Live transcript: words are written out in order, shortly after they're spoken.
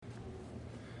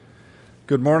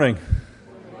Good morning.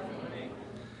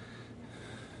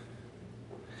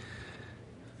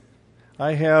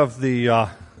 I have the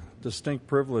distinct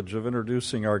privilege of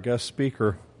introducing our guest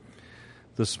speaker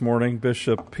this morning,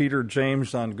 Bishop Peter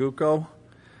James Anguko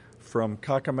from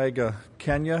Kakamega,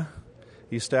 Kenya,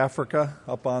 East Africa,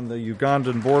 up on the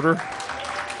Ugandan border.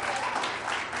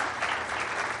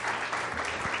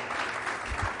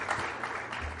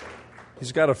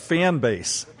 He's got a fan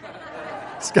base.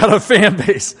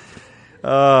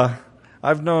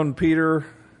 I've known Peter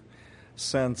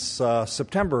since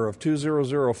September of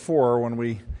 2004 when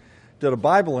we did a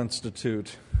Bible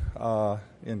Institute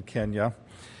in Kenya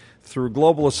through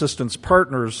Global Assistance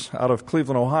Partners out of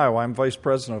Cleveland, Ohio. I'm vice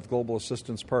president of Global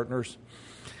Assistance Partners,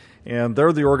 and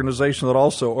they're the organization that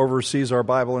also oversees our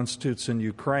Bible Institutes in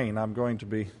Ukraine. I'm going to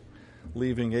be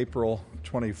leaving April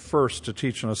 21st to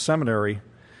teach in a seminary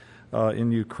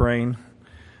in Ukraine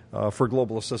for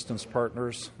Global Assistance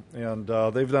Partners, and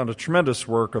they've done a tremendous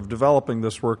work of developing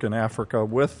this work in Africa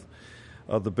with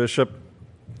the bishop.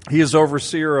 He is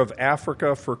overseer of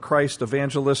Africa for Christ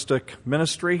Evangelistic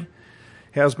Ministry,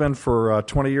 has been for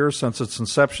 20 years since its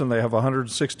inception. They have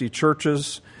 160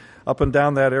 churches up and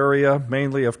down that area,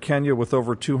 mainly of Kenya, with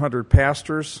over 200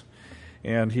 pastors,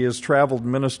 and he has traveled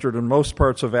and ministered in most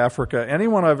parts of Africa.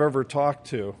 Anyone I've ever talked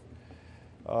to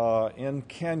in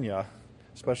Kenya,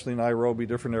 especially Nairobi,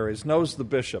 different areas, knows the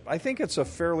bishop. I think it's a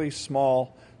fairly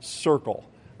small circle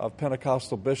of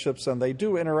Pentecostal bishops, and they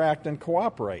do interact and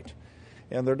cooperate.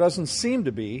 And there doesn't seem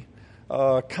to be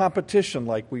competition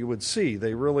like we would see.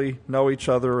 They really know each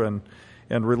other and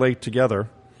relate together.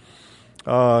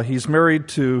 He's married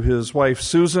to his wife,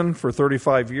 Susan, for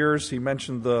 35 years. He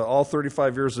mentioned all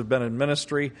 35 years have been in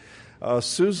ministry.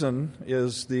 Susan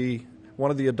is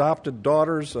one of the adopted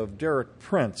daughters of Derek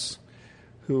Prince,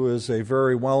 who is a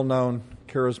very well-known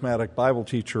charismatic Bible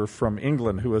teacher from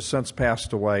England who has since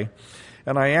passed away.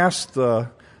 And I asked the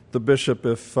bishop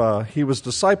if he was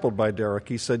discipled by Derek.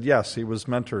 He said yes, he was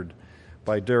mentored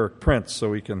by Derek Prince,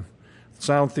 so he can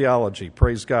sound theology.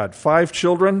 Praise God. 5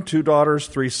 children, 2 daughters,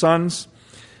 3 sons.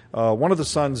 One of the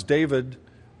sons, David,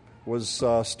 was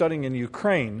studying in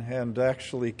Ukraine and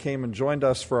actually came and joined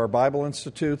us for our Bible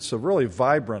Institutes, a really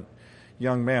vibrant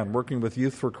young man working with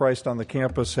Youth for Christ on the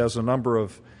campus, has a number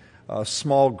of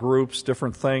small groups,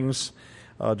 different things,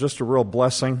 just a real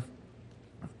blessing.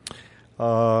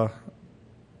 Move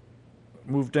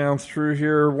down through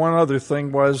here. One other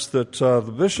thing was that the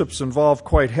bishop's involved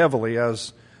quite heavily,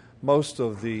 as most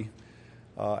of the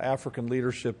African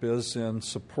leadership is, in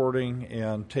supporting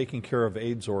and taking care of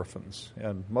AIDS orphans.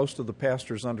 And most of the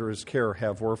pastors under his care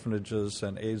have orphanages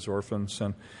and AIDS orphans,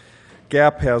 and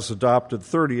GAP has adopted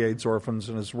 30 AIDS orphans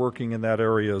and is working in that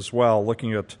area as well,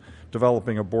 looking at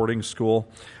developing a boarding school.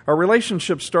 Our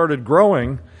relationship started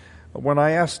growing when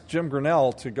I asked Jim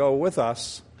Grinnell to go with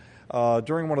us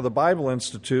during one of the Bible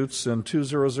Institutes in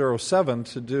 2007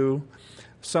 to do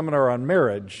a seminar on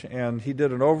marriage. And he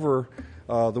did an over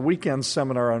the weekend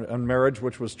seminar on marriage,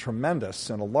 which was tremendous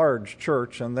in a large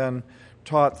church, and then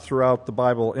taught throughout the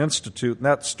Bible Institute, and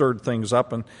that stirred things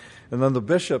up. And then the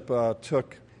bishop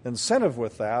took incentive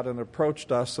with that and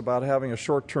approached us about having a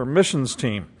short-term missions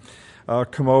team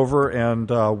come over and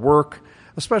work,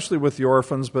 especially with the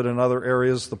orphans, but in other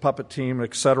areas, the puppet team,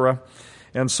 etc.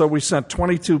 And so we sent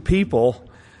 22 people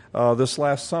this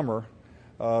last summer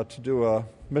to do a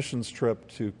missions trip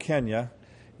to Kenya.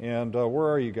 And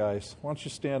where are you guys? Why don't you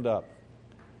stand up?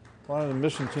 Why don't the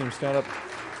mission team stand up?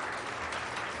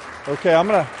 Okay, I'm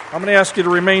gonna ask you to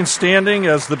remain standing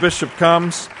as the bishop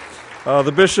comes.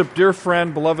 The bishop, dear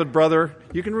friend, beloved brother,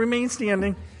 you can remain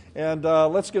standing, and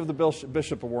let's give the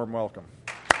bishop a warm welcome.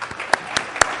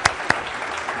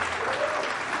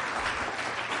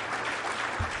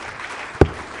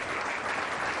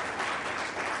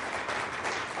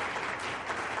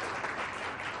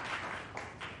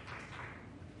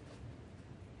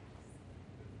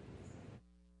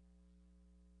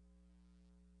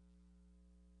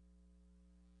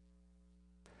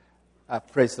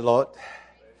 Praise the Lord.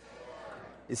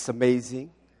 It's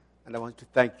amazing, and I want to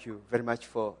thank you very much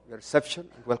for your reception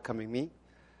and welcoming me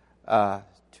to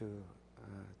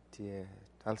the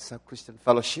Tulsa Christian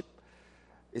Fellowship.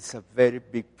 It's a very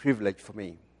big privilege for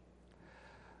me.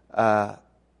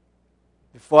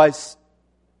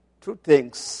 Two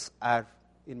things are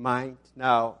in mind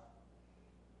now.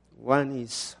 One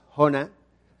is honor,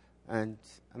 and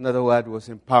another word was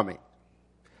empowerment.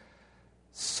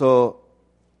 So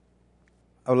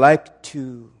I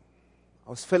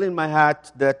was feeling in my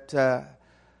heart that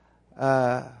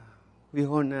we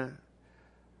honor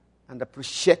and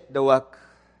appreciate the work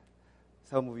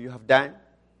some of you have done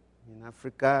in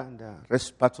Africa and the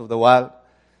rest parts of the world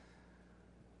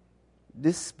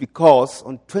This because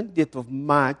on 20th of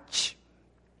March,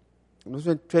 it was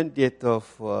on 20th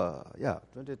of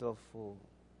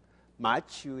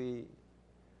March, we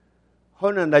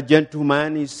honored a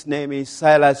gentleman. His name is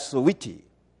Silas Whitty.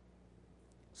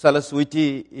 Silas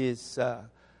Whitty is a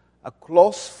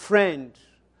close friend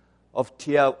of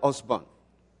T.L. Osborne.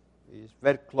 He's a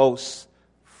very close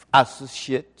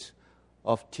associate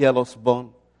of T.L.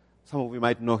 Osborne. Some of you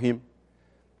might know him.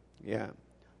 Yeah.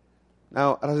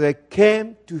 Now, as I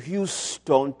came to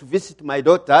Houston to visit my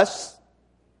daughters,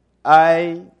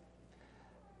 Osborne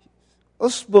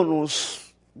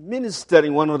was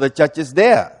ministering one of the churches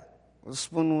there.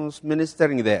 Osborne was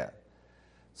ministering there.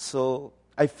 So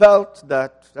I felt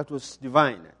that was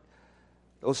divine.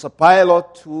 There was a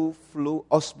pilot who flew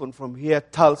Osborne from here,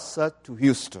 Tulsa, to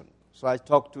Houston. So I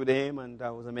talked to them and I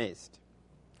was amazed.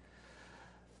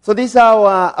 So this is how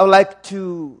I would like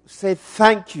to say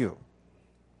thank you.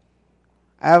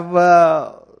 I have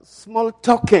a small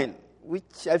token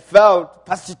which I felt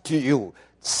pass it to you,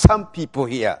 some people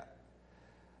here,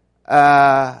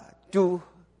 to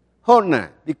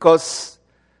honor, because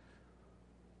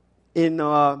in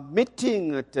our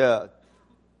meeting at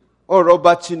Oral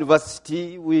Roberts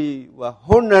University, we were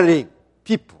honoring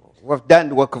people who have done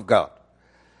the work of God.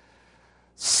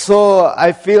 So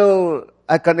I feel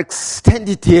I can extend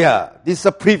it here. This is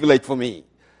a privilege for me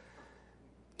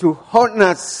to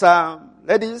honor some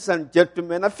ladies and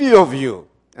gentlemen, a few of you.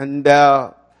 And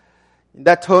in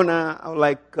that honor, I would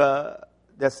like, there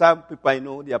are some people I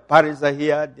know, their parents are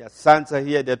here, their sons are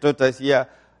here, their daughters are here.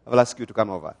 I will ask you to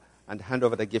come over and hand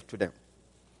over the gift to them.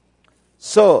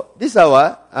 So this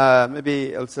hour,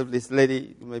 maybe also this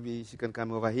lady, maybe she can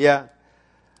come over here.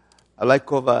 I'd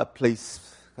like over, please,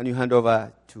 can you hand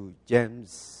over to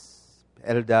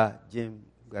Elder Jim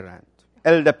Garrett.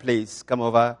 Elder, please, come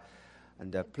over.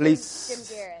 And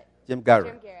please, Jim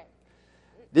Garrett.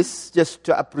 This is just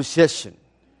appreciation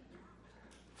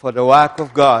for the work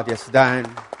of God he has done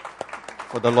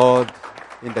for the Lord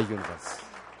in the universe.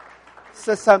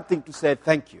 So something to say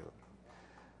thank you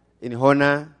in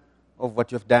honor of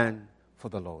what you have done for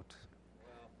the Lord.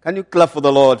 Can you clap for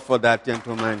the Lord for that,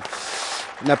 gentleman,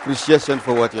 in appreciation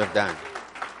for what you have done?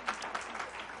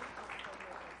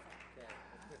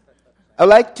 I'd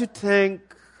like to thank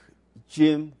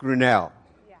Jim Grinnell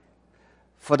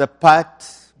for the part,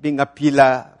 being a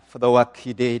pillar for the work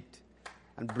he did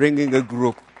and bringing a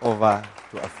group over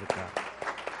to Africa.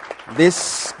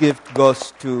 This gift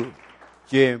goes to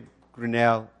Jim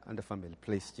Grinnell and the family.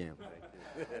 Please, Jim.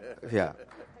 Yeah.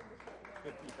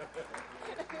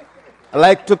 I'd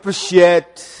like to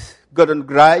appreciate Gordon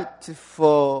Wright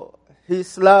for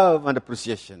his love and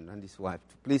appreciation and his wife.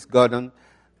 Please, Gordon,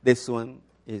 this one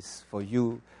is for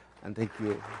you, and thank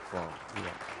you for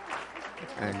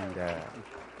and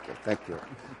thank you.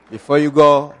 Before you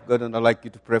go, Gordon, I'd like you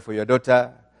to pray for your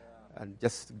daughter, and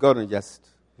Gordon,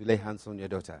 lay hands on your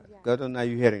daughter. Yeah. Gordon, are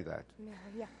you hearing that?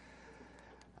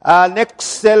 Yeah.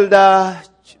 Next, Elder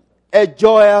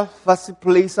Joel, first,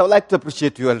 please. I would like to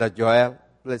appreciate you, Elder Joel.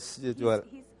 Bless you, Joel.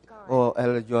 He's gone.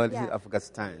 Elder Joel is in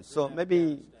Afghanistan. So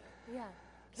maybe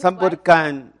somebody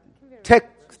can take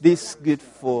this gift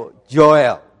for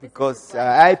Joel, because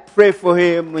I pray for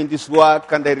him in this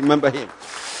work and I remember him.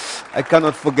 I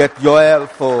cannot forget Joel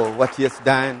for what he has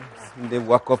done in the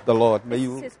work of the Lord. May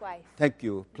you, his wife. Thank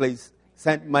you. Please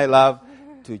send my love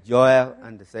to Joel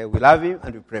and say we love him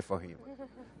and we pray for him.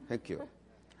 Thank you.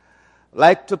 I'd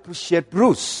like to appreciate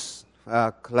Bruce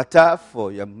Clatter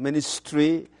for your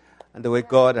ministry and the way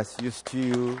God has used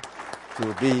you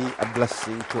to be a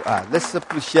blessing to us. Let's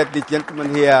appreciate the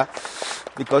gentleman here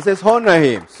because let's honor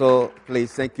him. So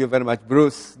please, thank you very much,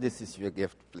 Bruce. This is your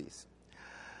gift, please.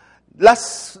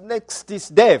 Next is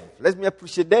Dave. Let me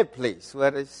appreciate Dave, please.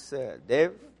 Where is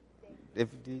Dave? Dave,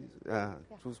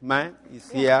 whose man is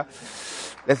here.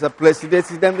 Let's appreciate this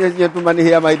gentleman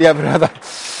here, my dear brother.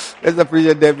 Let's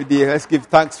appreciate David here. Let's give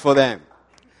thanks for them.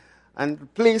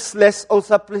 And please, let's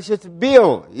also appreciate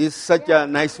Bill. He's such a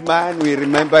nice man. We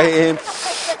remember him.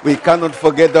 We cannot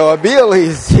forget our Bill.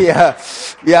 He's here.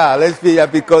 Yeah, let's be here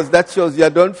because that shows you.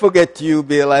 Don't forget you,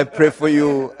 Bill. I pray for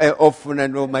you often,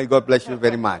 and oh my God bless you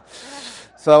very much.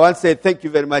 So I want to say thank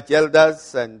you very much,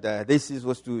 elders. And this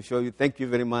was to show you thank you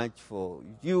very much for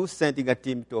you sending a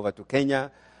team over to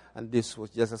Kenya. And this was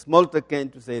just a small token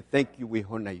to say thank you. We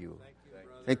honor you.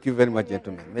 Thank you very much,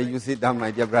 gentlemen. May you sit down,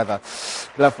 my dear brother.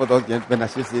 Clap for those gentlemen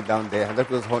as you sit down there. That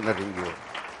was honoring you.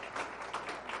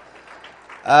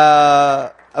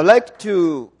 I'd like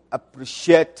to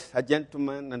appreciate a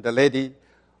gentleman and a lady.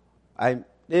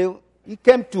 He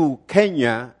came to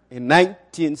Kenya in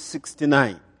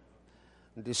 1969.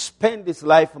 and to spend his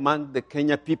life among the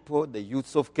Kenya people, the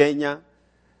youths of Kenya.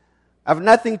 I have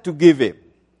nothing to give him.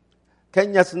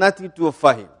 Kenya has nothing to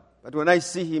offer him. But when I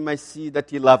see him, I see that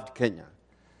he loved Kenya.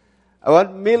 I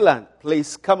want Milan,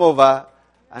 please come over,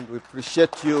 and we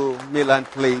appreciate you, Milan,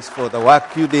 please, for the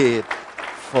work you did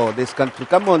for this country.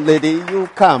 Come on, lady, you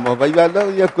come over.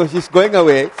 She's going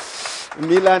away.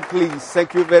 Milan, please,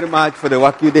 thank you very much for the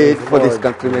work you did for this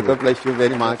country. May God bless you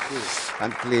very much.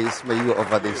 And please, may you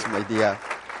over this, my dear.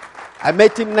 I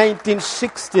met him in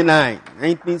 1969.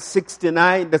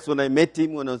 1969, that's when I met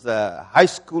him when I was a high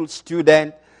school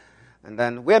student. And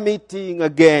then we're meeting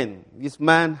again. This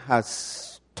man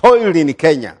has toiled in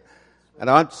Kenya. And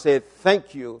I want to say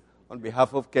thank you on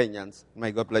behalf of Kenyans.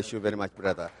 May God bless you very much,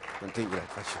 brother. Continue that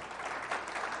fashion.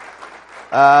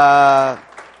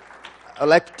 I'd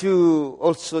like to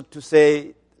also to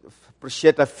say,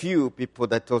 appreciate a few people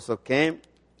that also came.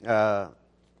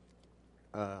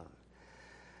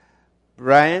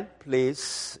 Brian,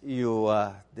 please, you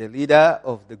are the leader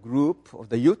of the group of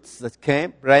the youths that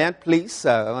came. Brian, please,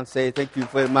 I want to say thank you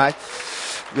very much.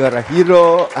 You are a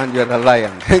hero and you are a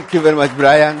lion. Thank you very much,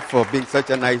 Brian, for being such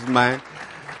a nice man.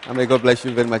 And may God bless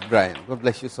you very much, Brian. God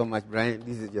bless you so much, Brian.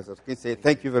 This is just can say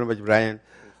thank you very much, Brian,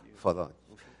 for that.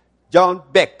 John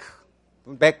Beck.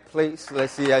 Beck, please,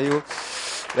 let's hear you.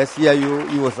 Let's hear you.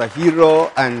 You was a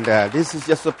hero, and this is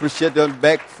just appreciate John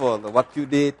Beck for the work you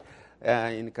did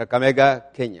in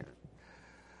Kakamega, Kenya.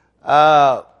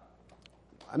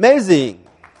 Amazing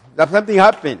that something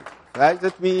happened. Right?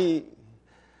 Let me.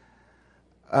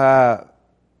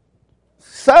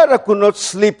 Sarah could not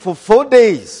sleep for 4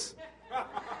 days.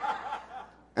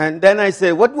 And then I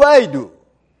said, what do I do?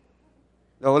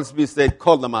 The Holy Spirit said,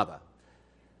 call the mother.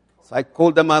 So I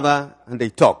called the mother, and they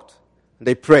talked, and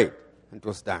they prayed, and it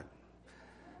was done.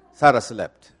 Sarah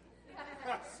slept.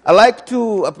 I like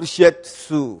to appreciate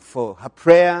Sue for her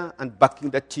prayer and backing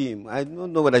the team. I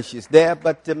don't know whether she's there,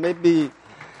 but maybe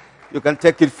you can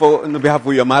take it on behalf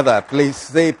of your mother. Please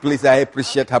say, please, I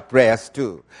appreciate her prayers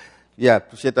too. Yeah,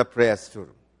 appreciate her prayers too.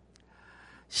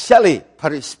 Shelley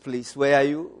Parish, please, where are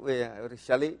you? Where are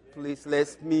Shelley? Please,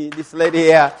 this lady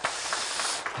here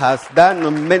has done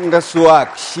tremendous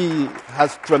work. She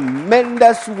has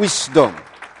tremendous wisdom.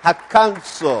 Her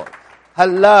counsel, her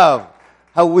love,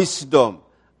 her wisdom.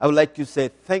 I would like to say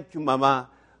thank you, Mama,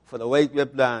 for the work you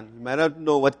have done. You might not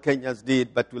know what Kenyans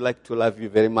did, but we like to love you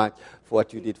very much for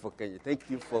what you did for Kenya. Thank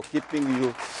you for keeping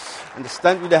you.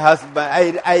 Understand with the husband.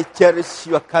 I cherish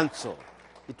your counsel.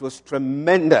 It was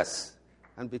tremendous.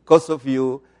 And because of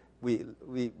you,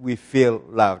 we feel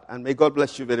loved. And may God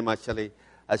bless you very much, Shelley,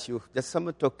 as you just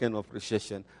some token of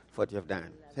appreciation for what you have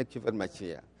done. Thank you very much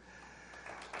here.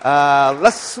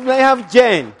 Let's have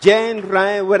Jane. Jane,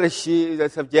 Ryan, where is she?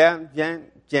 Let's have Jane.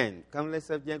 Come, let's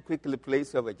have Jane quickly,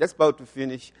 please. We're just about to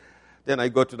finish. Then I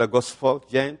go to the gospel.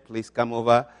 Jane, please come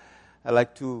over. I'd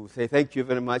like to say thank you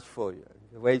very much for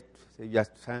the way your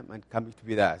time and coming to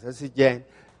be there. This is Jane.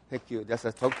 Thank you. That's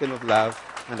a token of love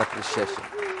and appreciation.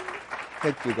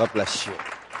 Thank you. God bless you.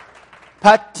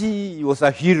 Patty was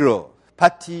a hero.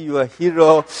 Patty, you are a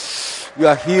hero. You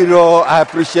are a hero. I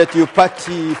appreciate you,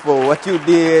 Patty, for what you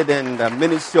did and the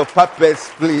Ministry of Purpose,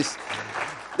 please.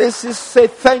 This is say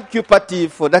thank you, Patty,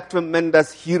 for that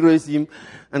tremendous heroism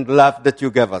and love that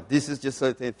you gave us. This is just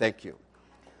a say thank you.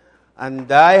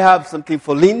 And I have something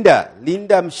for Linda.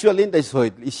 Linda, I'm sure Linda is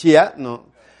she here? No.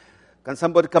 Can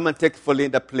somebody come and take it for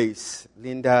Linda, please?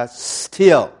 Linda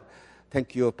Steele.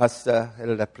 Thank you, Pastor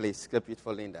Elder, please. Keep it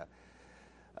for Linda.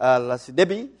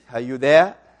 Debbie, are you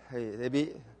there? Hey,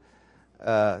 Debbie.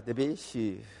 Debbie,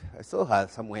 I saw her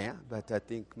somewhere, but I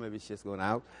think maybe she's gone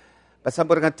out. But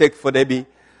somebody can take for Debbie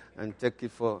and take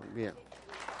it for me.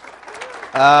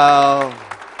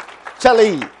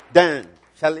 Charlie, Dan.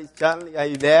 Charlie, are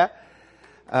you there?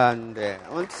 And I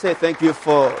want to say thank you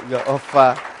for your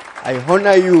offer. I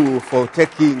honor you for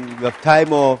taking your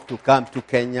time off to come to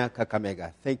Kenya,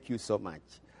 Kakamega. Thank you so much.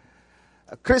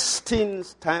 Christine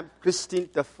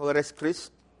the Forest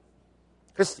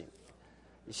Christine.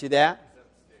 Is she there?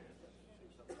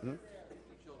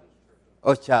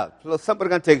 Oh, child. So somebody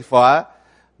can take it for her.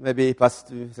 Maybe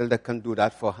Pastor Zelda can do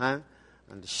that for her.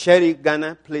 And Sherry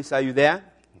Ghana, please, are you there?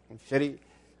 Sherry.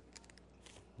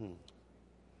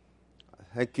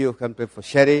 Thank you. Come pray for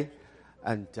Sherry.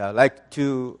 And I'd like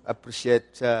to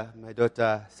appreciate my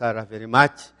daughter Sarah very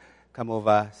much. Come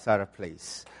over, Sarah,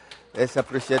 please. Let's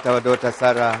appreciate our daughter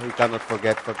Sarah. We cannot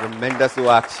forget for tremendous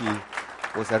work. She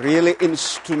was a really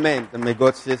instrument. And may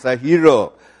God say she's a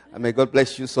hero. And may God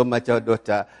bless you so much, our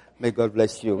daughter. May God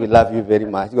bless you. We love you very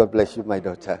much. God bless you, my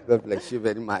daughter. God bless you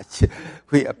very much.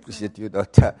 We appreciate you,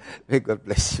 daughter. May God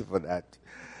bless you for that.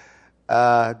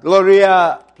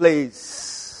 Gloria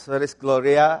plays. Where is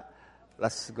Gloria?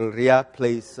 Gloria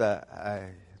plays.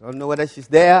 I don't know whether she's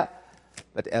there,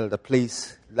 but Elder,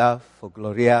 please love for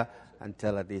Gloria and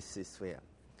tell her this is where.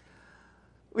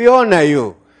 We honor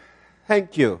you.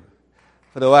 Thank you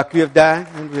for the work you have done,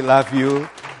 and we love you,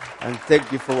 and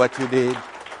thank you for what you did.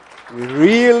 We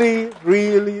really,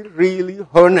 really, really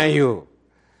honor you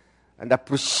and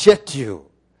appreciate you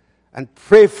and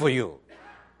pray for you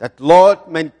that Lord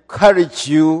may encourage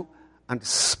you and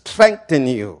strengthen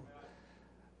you.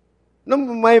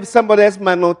 No, somebody else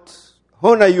might not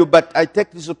honor you, but I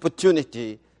take this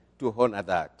opportunity to honor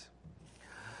that.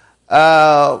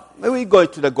 May we go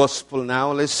to the gospel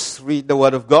now. Let's read the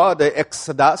word of God, the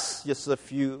Exodus, just a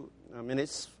few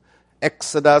minutes.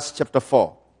 Exodus chapter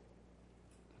 4.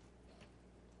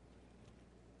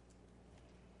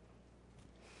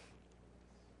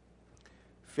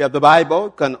 If you have the Bible,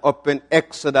 you can open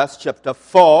Exodus chapter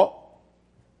 4.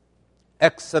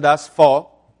 Exodus 4.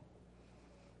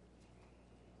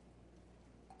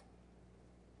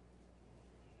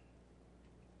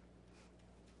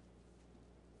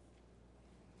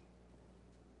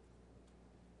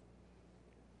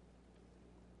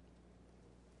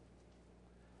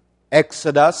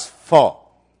 Exodus 4.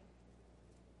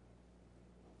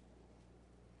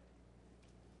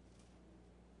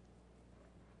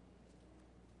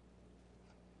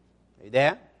 Are you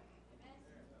there?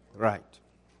 Right.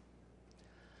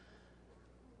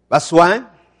 Verse 1.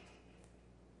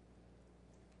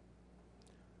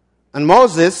 And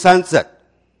Moses answered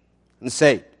and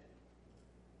said,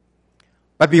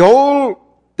 but behold,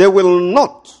 they will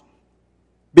not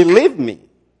believe me,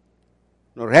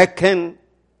 nor hearken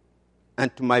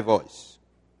unto my voice.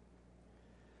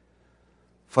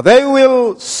 For they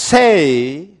will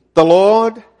say, the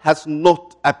Lord has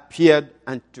not appeared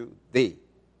unto thee.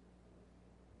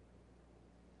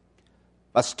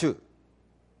 Verse 2.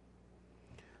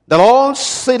 The Lord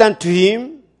said unto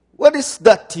him, what is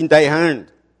that in thy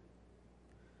hand?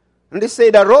 And he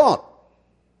said, a rod.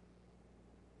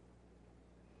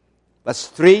 Verse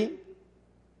 3.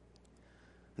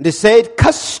 And he said,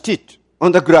 cast it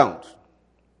on the ground.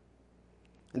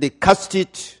 And he cast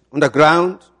it on the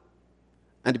ground,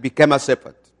 and it became a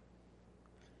serpent.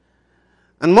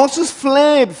 And Moses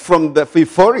fled from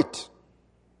before it.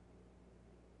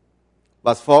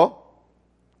 Verse 4.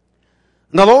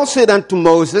 And the Lord said unto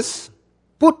Moses,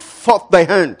 put forth thy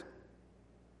hand,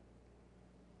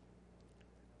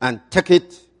 and take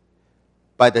it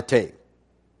by the tail.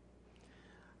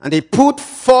 And he put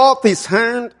forth his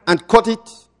hand, and caught it,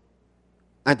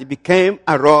 and it became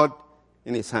a rod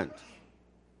in his hand.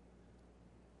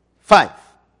 5.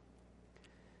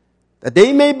 That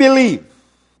they may believe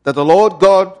that the Lord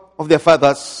God of their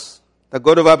fathers, the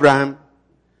God of Abraham,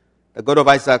 the God of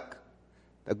Isaac,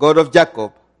 the God of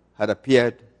Jacob, had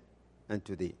appeared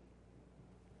unto thee.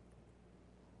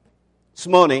 This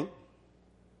morning,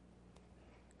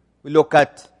 we look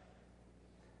at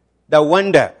the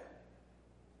wonder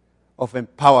of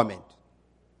empowerment.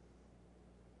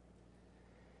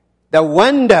 The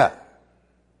wonder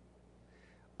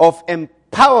of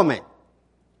empowerment.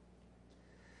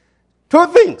 Two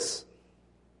things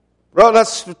brought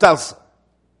us to Tulsa.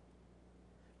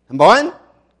 Number one,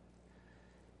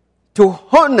 to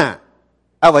honor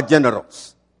our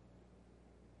generals.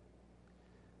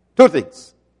 Two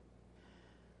things.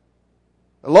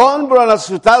 The Lord brought us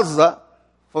to Tulsa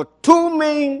for two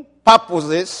main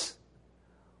purposes.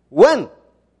 One,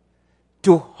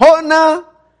 to honor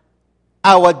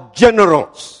our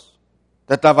generals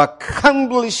that have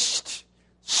accomplished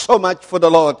so much for the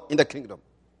Lord in the kingdom.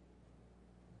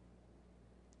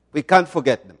 We can't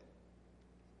forget them.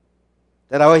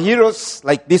 That our heroes,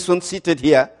 like this one seated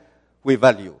here, we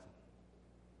value.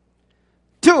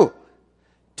 2,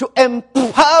 to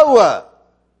empower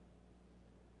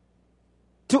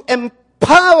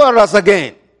us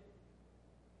again.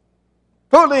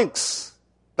 2 things.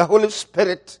 The Holy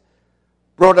Spirit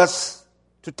brought us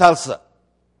to Tulsa.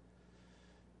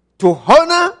 To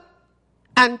honor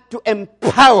and to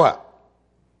empower.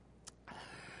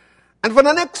 And for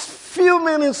the next few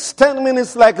minutes, 10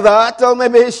 minutes like that, I'll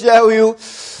maybe share with you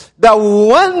the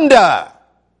wonder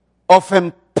of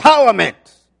empowerment.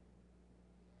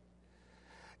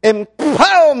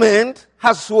 Empowerment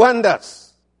has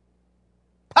wonders.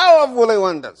 Powerful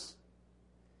wonders.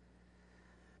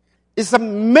 It's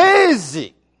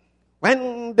amazing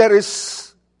when there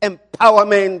is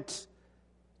empowerment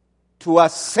to a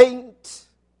saint,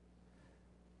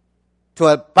 to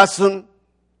a person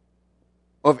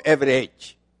of every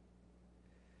age.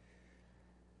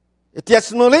 It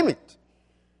has no limit.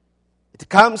 It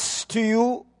comes to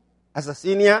you as a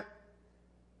senior,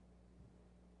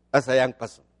 as a young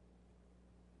person.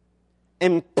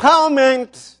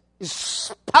 Empowerment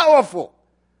is powerful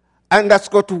and has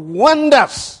got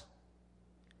wonders.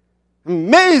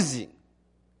 Amazing.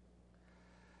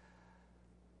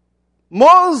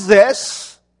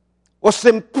 Moses was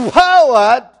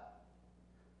empowered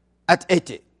at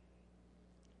 80.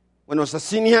 When he was a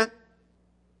senior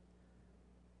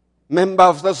member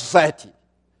of the society,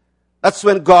 that's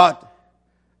when God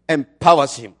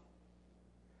empowers him.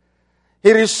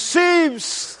 He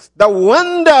receives the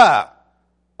wonder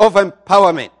of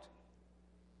empowerment.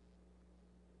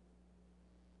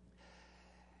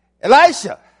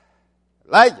 Elijah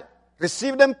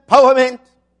received empowerment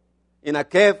in a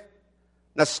cave,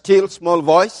 in a still small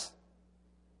voice.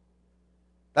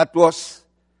 That was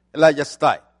Elijah's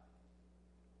time.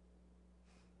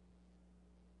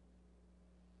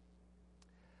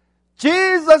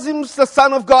 Jesus, the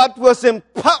Son of God, was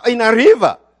empowered in a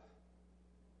river.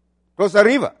 It was a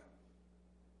river.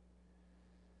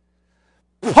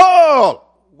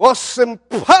 Paul was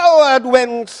empowered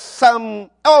when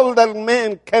some older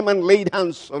men came and laid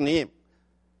hands on him.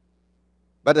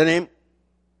 By the name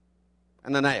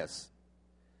Ananias.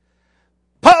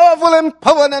 Powerful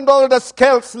empowered, and all the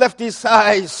scales left his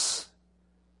eyes.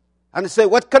 And he said,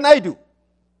 what can I do?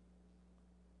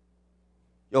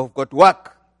 You've got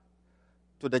work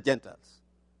to the Gentiles.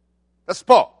 That's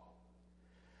Paul.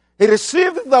 He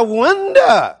received the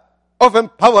wonder of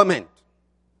empowerment.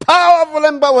 Powerful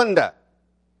empowerment.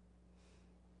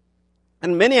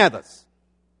 And many others.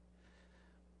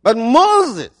 But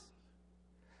Moses,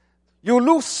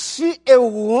 you see a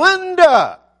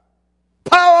wonder,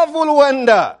 powerful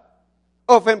wonder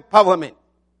of empowerment.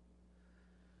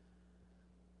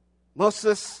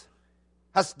 Moses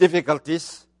has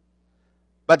difficulties,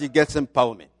 but he gets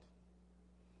empowerment.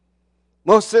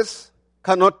 Moses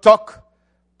cannot talk,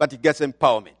 but he gets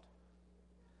empowerment.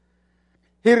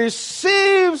 He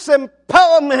receives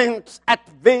empowerment at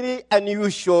very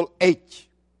unusual age.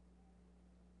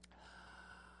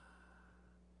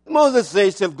 Moses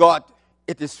says of God,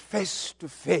 it is face to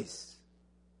face.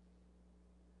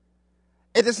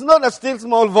 It is not a still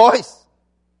small voice.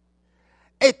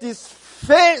 It is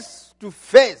face to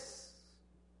face.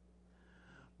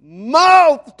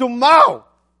 Mouth to mouth.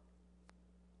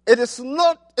 It is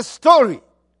not a story.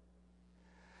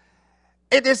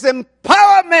 It is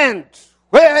empowerment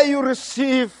where you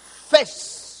receive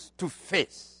face to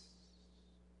face.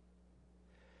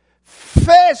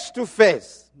 Face to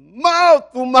face.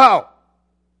 Mouth to mouth.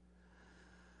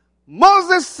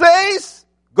 Moses says,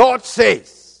 God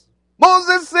says.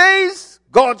 Moses says,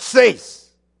 God says.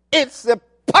 It's a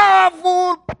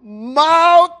powerful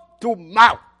mouth to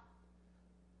mouth.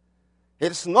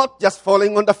 It's not just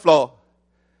falling on the floor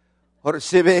or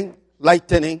receiving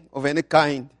lightning of any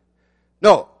kind.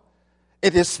 No.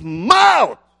 It is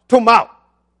mouth to mouth.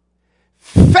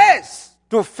 Face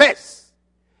to face.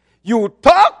 You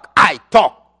talk, I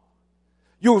talk.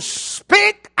 You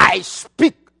speak, I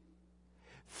speak.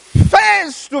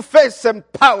 Face to face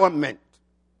empowerment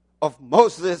of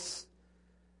Moses,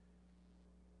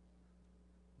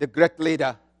 the great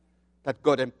leader that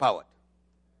God empowered.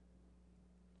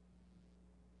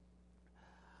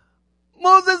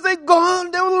 Moses said,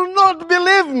 God, they will not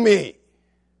believe me.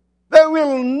 They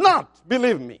will not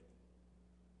believe me.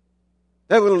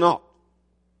 They will not.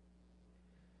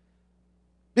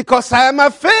 Because I am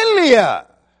a failure.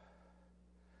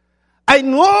 I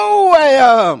know who I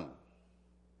am.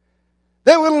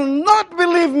 They will not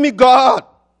believe me, God.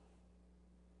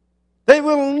 They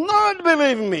will not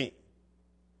believe me.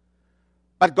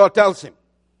 But God tells him,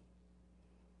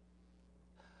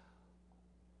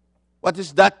 what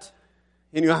is that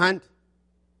in your hand?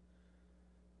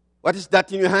 What is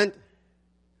that in your hand?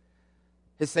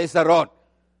 He says a rod.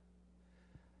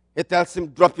 He tells him,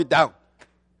 drop it down.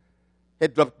 He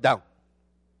dropped it down.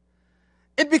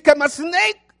 It became a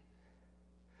snake.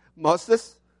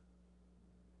 Moses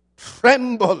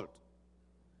trembled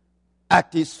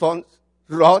at his son's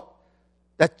rod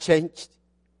that changed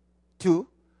to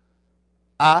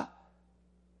a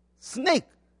snake.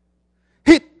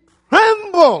 He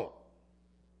trembled.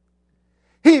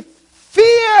 He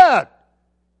feared.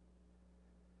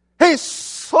 He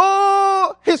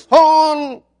saw his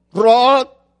own rod,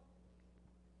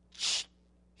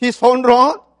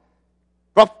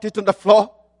 dropped it on the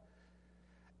floor.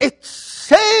 It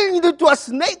changed into a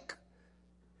snake.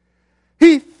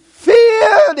 He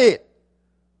feared it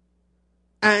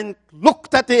and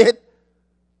looked at it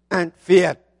and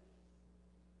feared.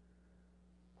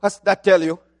 What's that tell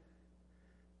you?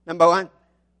 Number one,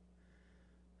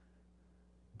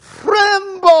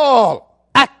 tremble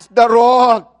at the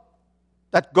rod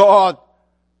that God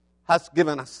has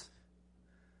given us.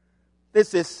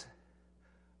 This is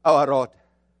our rod.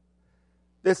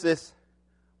 This is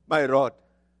my rod.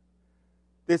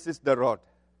 This is the rod.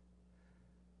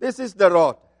 This is the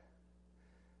rod.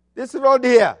 This rod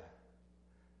here.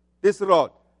 This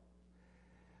rod.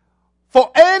 For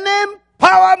any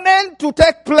empowerment to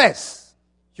take place,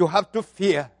 you have to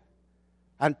fear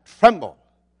and tremble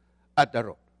at the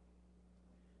rod.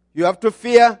 You have to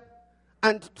fear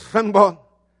and tremble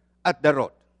at the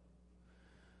rod.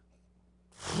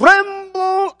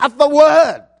 Tremble at the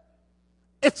word.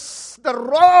 It's the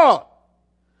rod.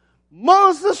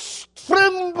 Moses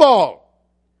trembled.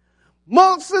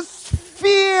 Moses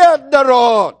feared the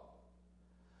rod.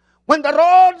 When the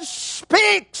rod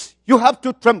speaks, you have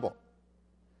to tremble.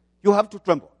 You have to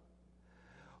tremble.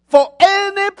 For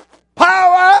any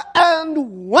power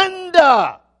and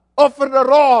wonder of the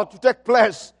rod to take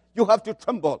place, you have to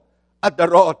tremble at the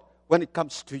rod when it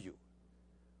comes to you.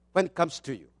 When it comes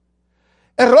to you.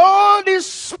 A rod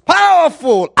is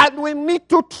powerful, and we need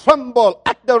to tremble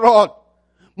at the rod.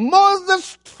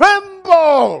 Moses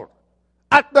trembled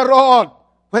at the rod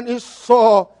when he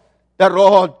saw the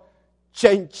rod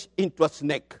change into a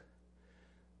snake.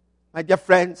 My dear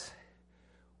friends,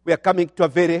 we are coming to a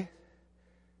very,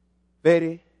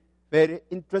 very, very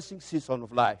interesting season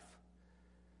of life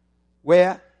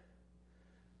where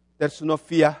there's no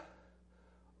fear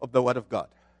of the Word of God.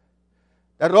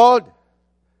 The rod,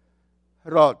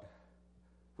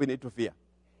 we need to fear.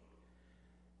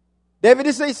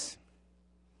 David says,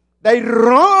 thy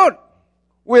rod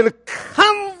will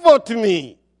comfort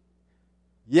me.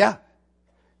 Yeah,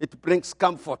 it brings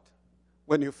comfort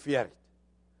when you fear it.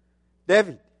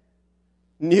 David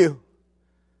knew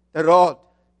the rod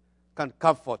can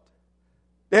comfort.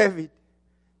 David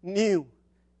knew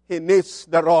he needs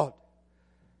the rod.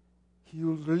 He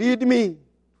will lead me to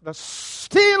the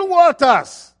still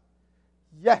waters.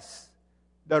 Yes,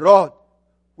 the rod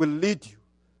will lead you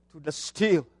to the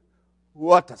still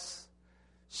waters.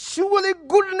 Surely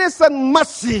goodness and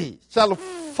mercy shall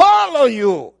follow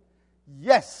you.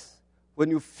 Yes, when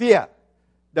you fear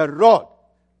the rod,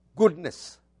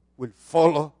 goodness will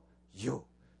follow you.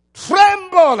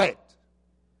 Tremble it.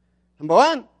 Number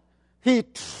one, he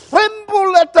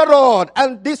trembled at the rod.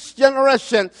 And this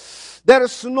generation, there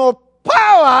is no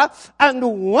power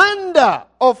and wonder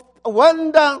of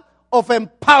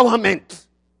empowerment.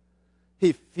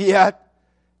 He feared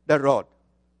the rod.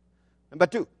 Number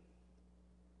two,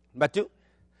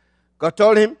 God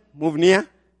told him, move near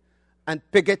and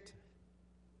pick it.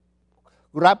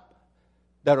 Grab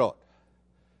the rod.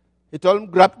 He told him,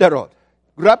 grab the rod.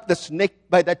 Grab the snake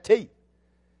by the tail.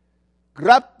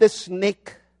 Grab the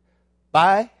snake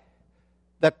by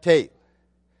the tail.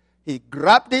 He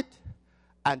grabbed it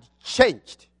and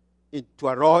changed into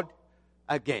a rod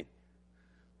again.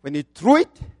 When he threw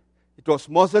it, it was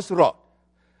Moses' rod.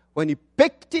 When he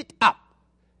picked it up,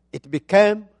 it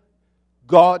became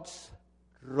God's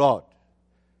rod.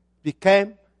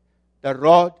 Became the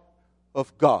rod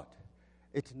of God.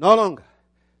 It no longer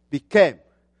became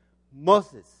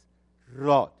Moses'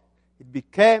 rod. It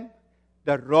became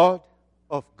the rod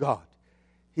of God.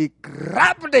 He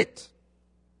grabbed it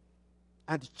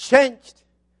and changed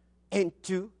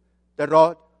into the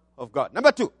rod of God.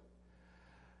 Number two,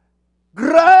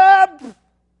 grab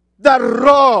the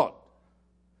rod.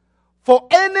 For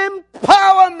any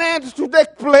empowerment to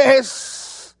take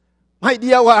place, my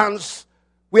dear ones,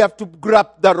 we have to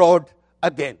grab the rod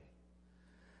again.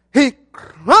 He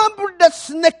grabbed the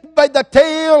snake by the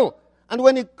tail, and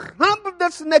when he grabbed the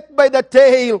snake by the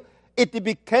tail, it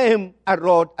became a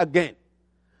rod again.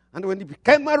 And when it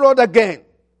became a rod again,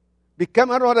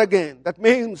 that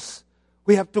means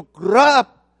we have to grab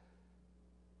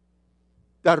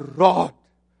the rod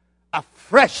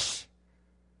afresh.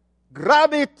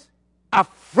 Grab it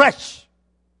afresh.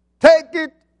 Take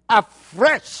it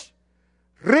afresh.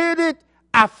 Read it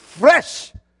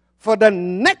afresh. For the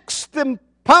next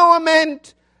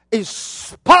empowerment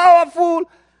is powerful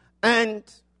and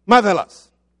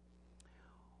marvelous.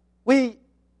 We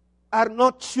are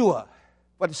not sure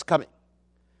what is coming.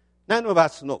 None of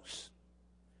us knows.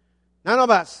 None of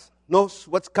us knows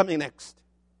what's coming next.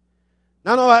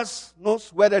 None of us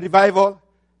knows where the revival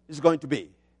is going to be.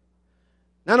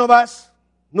 None of us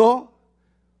know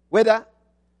whether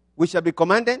we shall be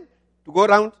commanded to go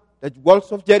around the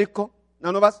walls of Jericho.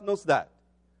 None of us knows that.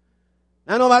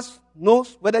 None of us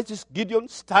knows whether it is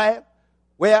Gideon's style,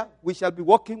 where we shall be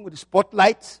walking with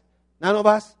spotlights. None of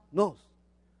us knows.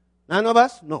 None of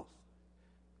us knows.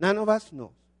 None of us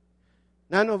knows.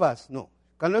 None of us know.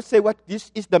 Cannot say what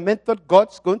this is the method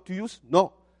God's going to use.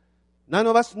 No. None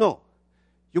of us know.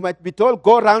 You might be told,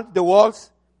 go around the walls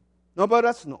Nobody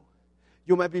else knows.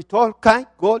 You might be told, "Kind,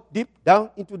 go deep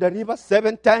down into the river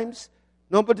 7 times."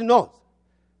 Nobody knows.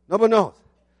 Nobody knows.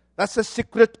 That's the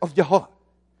secret of Jehovah.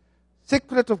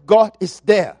 Secret of God is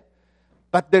there.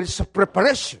 But there is a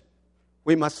preparation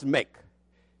we must make.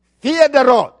 Fear the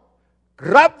Lord.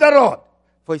 Grab the Lord.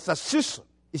 For it's a season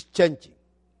is changing.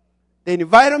 The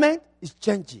environment is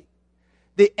changing.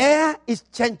 The air is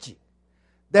changing.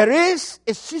 There is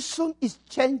a season is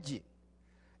changing.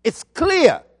 It's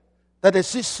clear that the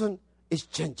season is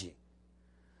changing.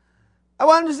 I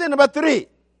want to say number 3.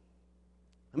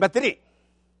 Number 3.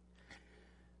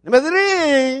 Number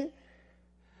 3,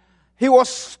 he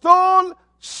was told,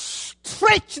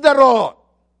 stretch the rod.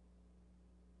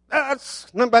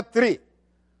 That's number 3.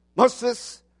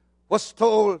 Moses was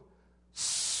told,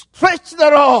 stretch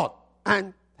the rod.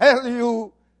 And tell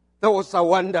you, there was a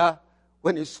wonder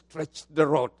when he stretched the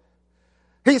rod.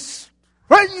 He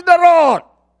stretched the rod.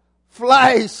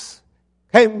 Flies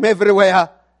came everywhere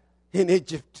in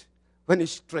Egypt when he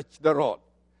stretched the rod.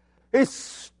 He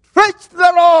stretched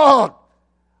the rod.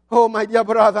 Oh, my dear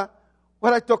brother,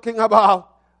 what are you talking about?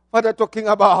 What are you talking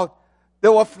about?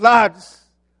 There were floods,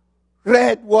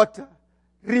 red water,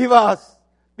 rivers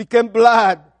became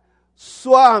blood,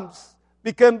 swamps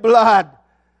became blood,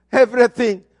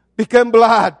 everything became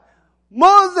blood.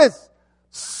 Moses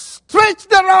stretched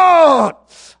the rod,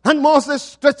 and Moses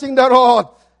stretching the rod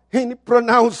in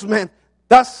pronouncement,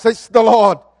 thus says the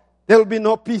Lord, there will be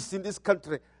no peace in this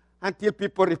country until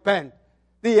people repent.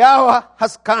 The hour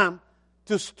has come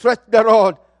to stretch the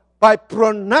rod by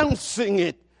pronouncing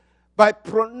it, by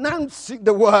pronouncing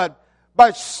the word,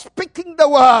 by speaking the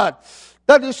word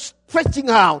that is stretching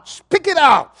out. Speak it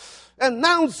out.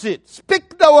 Announce it.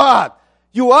 Speak the word.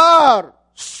 You are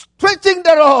stretching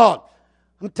the rod.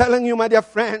 I'm telling you, my dear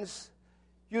friends,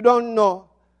 you don't know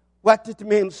what it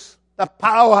means, the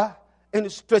power in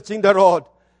stretching the rod.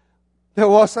 There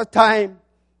was a time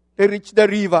they reached the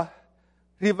river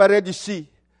Red Sea.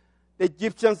 The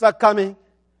Egyptians are coming.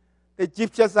 The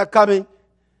Egyptians are coming.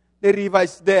 The river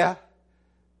is there.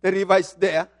 The river is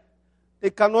there. They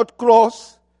cannot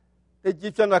cross. The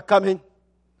Egyptians are coming.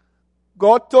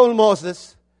 God told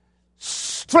Moses,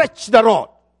 stretch the rod.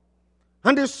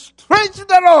 And he stretched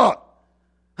the rod.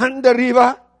 And the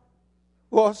river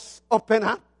was opened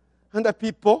up. And the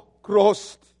people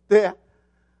crossed there.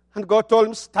 And God told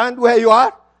him, stand where you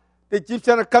are. The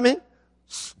Egyptians are coming.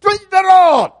 Stretch the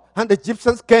rod. And the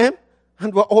Egyptians came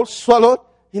and were all swallowed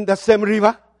in the same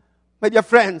river. My dear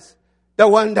friends, the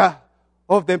wonder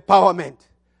of the empowerment.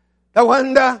 The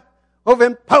wonder of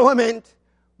empowerment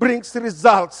brings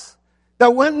results.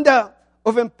 The wonder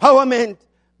of empowerment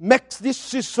makes this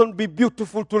season be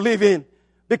beautiful to live in,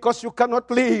 because you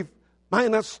cannot live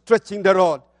minus stretching the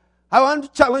rod. I want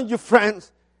to challenge you,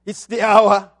 friends. It's the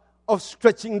hour of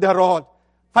stretching the rod.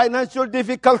 Financial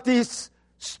difficulties,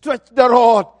 stretch the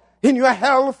rod. In your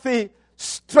healthy,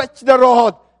 stretch the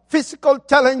rod. Physical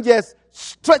challenges,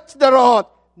 stretch the rod.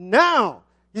 Now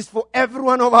is for every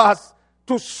one of us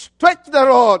to stretch the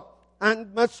rod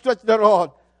and must stretch the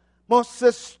rod.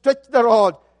 Moses stretched the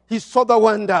rod. He saw the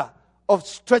wonder of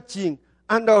stretching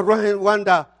and the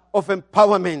wonder of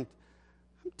empowerment.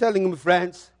 I'm telling you,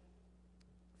 friends,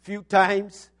 few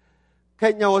times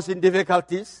Kenya was in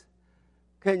difficulties.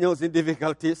 Kenya was in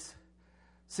difficulties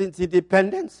since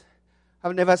independence.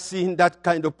 I've never seen that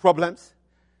kind of problems.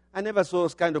 I never saw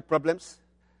those kind of problems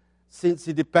since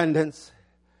independence.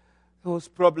 Those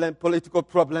problems, political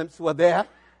problems were there.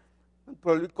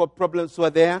 Political problems were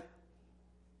there.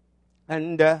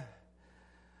 And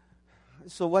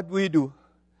so what do we do?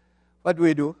 What do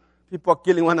we do? People are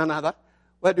killing one another.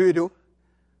 What do we do?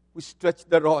 We stretch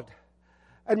the rod.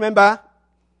 I remember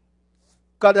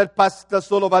gathered pastors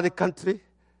all over the country.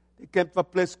 They came to a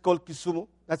place called Kisumu.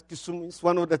 That's Kisumu. It's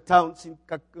one of the towns in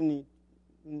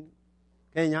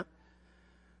Kenya.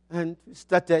 And we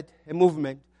started a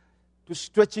movement to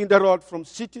stretching the rod from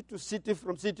city to city,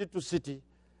 from city to city.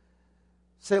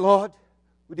 Say, Lord,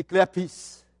 we declare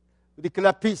peace. We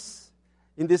declare peace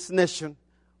in this nation.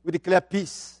 We declare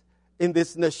peace in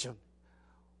this nation.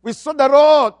 We saw the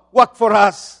Lord work for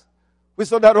us. We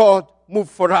saw the Lord move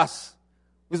for us.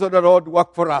 We saw the Lord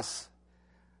work for us.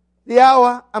 The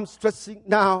hour I'm stressing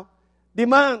now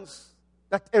demands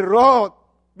that a rod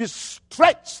be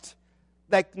stretched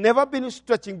like never been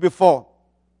stretching before.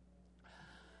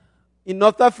 In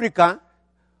North Africa,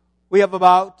 we have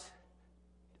about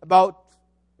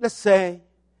let's say,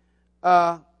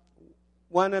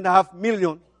 1.5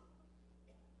 million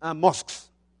mosques.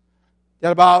 There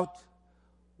are about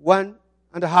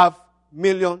 1.5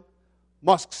 million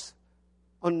mosques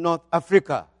on North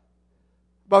Africa.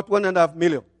 About 1.5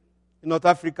 million in North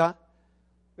Africa.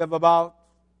 we have about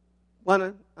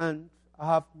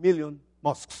 1.5 million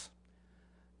mosques.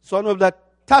 It's one of the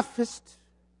toughest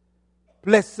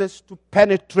places to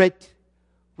penetrate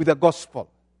with the gospel.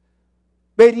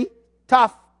 Very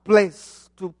tough place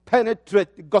to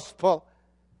penetrate the gospel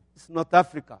is North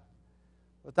Africa.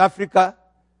 North Africa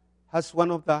has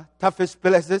one of the toughest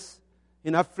places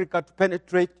in Africa to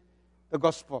penetrate the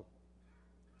gospel.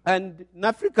 And in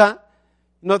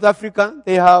North Africa,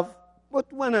 they have about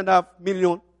 1.5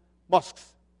 million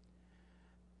mosques.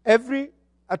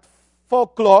 At 4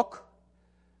 o'clock,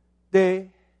 they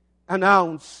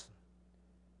announce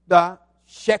the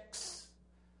sheikhs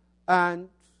and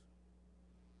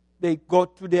they go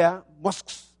to their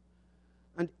mosques.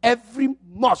 And every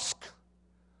mosque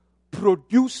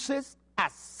produces a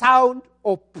sound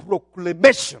of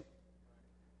proclamation.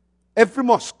 Every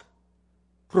mosque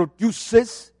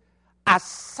produces a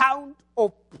sound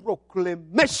of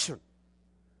proclamation.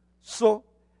 So,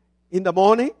 in the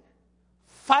morning,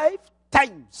 5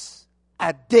 times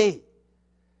a day.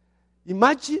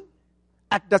 Imagine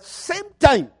at the same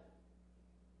time,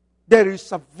 there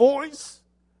is a voice,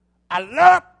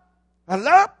 Allah,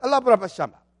 Allah, Allah,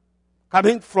 Brabashama,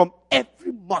 coming from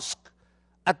every mosque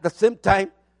at the same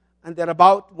time, and there are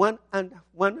about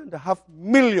 1.5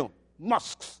 million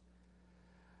mosques.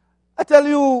 I tell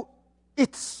you,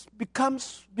 it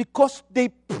becomes because they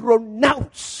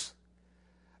pronounce.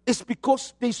 It's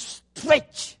because they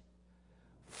stretch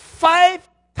 5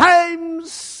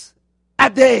 times a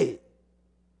day.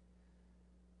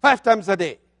 5 times a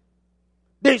day.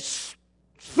 They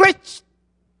stretch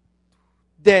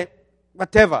their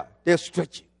whatever they're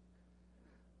stretching.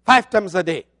 5 times a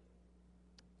day.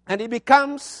 And it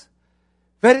becomes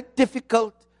very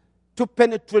difficult to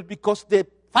penetrate because they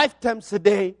 5 times a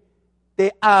day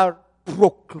they are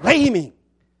proclaiming.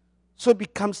 So it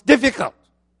becomes difficult.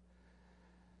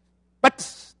 But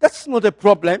that's not a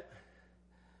problem.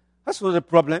 That's not a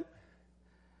problem.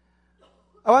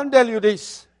 I want to tell you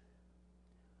this.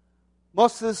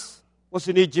 Moses was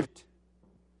in Egypt.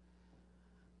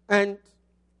 And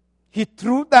he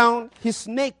threw down his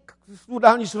snake, threw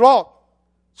down his rod,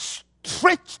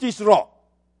 stretched his rod.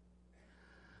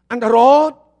 And the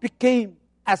rod became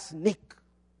a snake.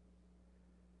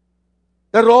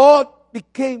 The rod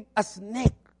became a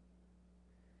snake.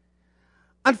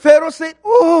 And Pharaoh said,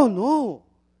 oh no.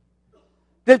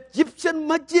 The Egyptian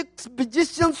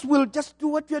magicians will just do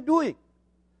what you're doing.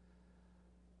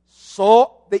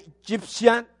 So the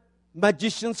Egyptian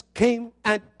magicians came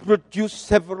and produced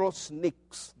several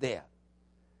snakes there.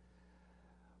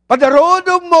 But the rod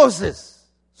of Moses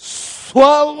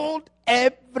swallowed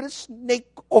every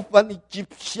snake of an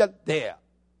Egyptian there.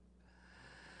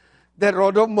 The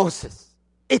rod of Moses.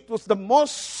 It was the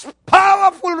most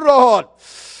powerful rod,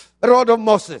 the rod of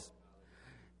Moses.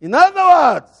 In other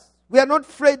words, we are not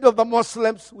afraid of the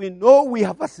Muslims. We know we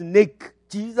have a snake,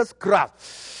 Jesus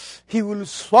Christ. He will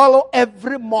swallow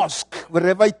every mosque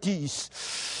wherever it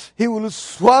is. He will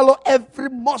swallow every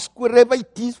mosque wherever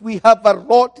it is. We have a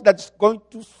rod that's going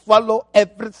to swallow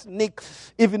every snake.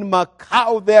 Even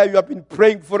Macau there, you have been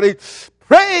praying for it.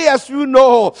 Pray as you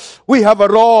know, we have a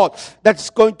rod that's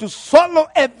going to swallow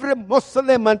every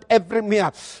Muslim and every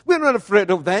Mia. We're not afraid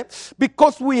of them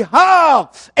because we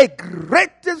have a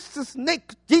greatest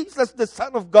snake, Jesus, the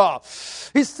Son of God.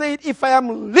 He said, if I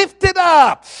am lifted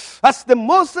up, as the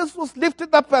Moses was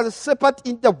lifted up as a shepherd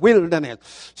in the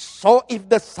wilderness, so if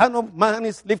the Son of Man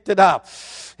is lifted up,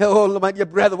 oh, my dear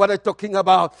brother, what I'm talking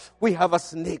about, we have a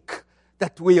snake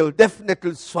that will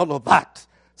definitely swallow that.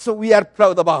 So we are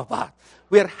proud about that.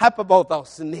 We are happy about our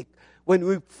snake. When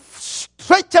we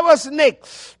stretch our snake,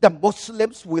 the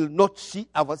Muslims will not see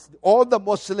our snake. All the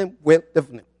Muslims will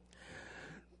definitely.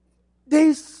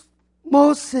 This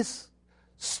Moses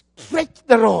stretched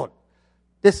the rod.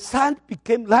 The sand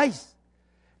became lice.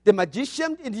 The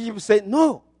magician in Egypt said,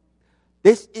 no,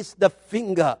 this is the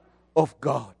finger of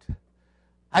God.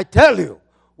 I tell you,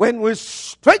 when we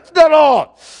stretch the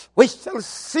rod, we shall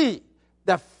see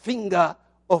the finger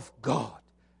of God.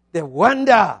 The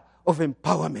wonder of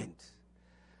empowerment.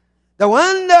 The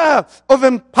wonder of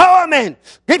empowerment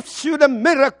gives you the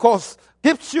miracles,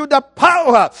 gives you the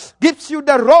power, gives you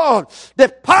the rod, the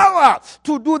power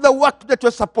to do the work that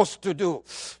you're supposed to do.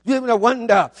 You have the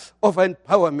wonder of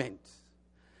empowerment.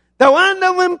 The wonder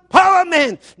of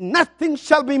empowerment, nothing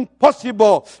shall be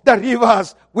impossible. The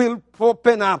rivers will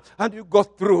open up and you go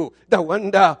through. The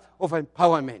wonder of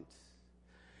empowerment.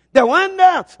 The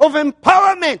wonder of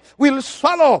empowerment will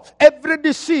swallow every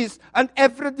disease and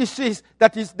every disease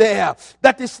that is there.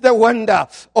 That is the wonder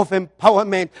of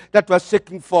empowerment that we're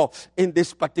seeking for in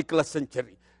this particular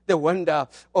century. The wonder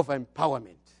of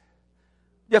empowerment.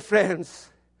 Dear friends,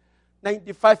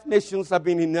 95 nations have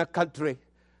been in your country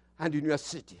and in your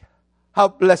city. How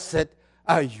blessed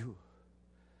are you?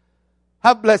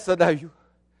 How blessed are you?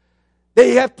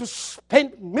 They have to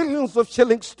spend millions of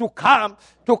shillings to come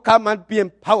and be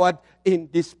empowered in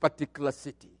this particular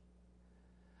city.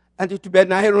 And it will be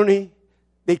an irony.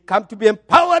 They come to be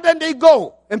empowered and they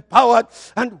go empowered.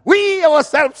 And we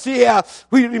ourselves here,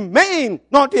 we remain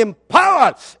not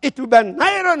empowered. It will be an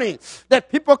irony that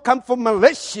people come from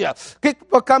Malaysia,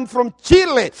 people come from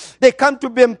Chile. They come to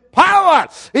be empowered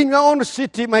in your own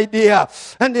city, my dear.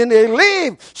 And then they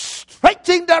live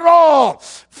stretching the rod,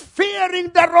 fearing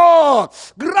the rod,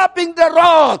 grabbing the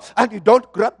rod. And you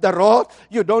don't grab the rod,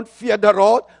 you don't fear the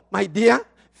rod. My dear,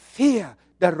 fear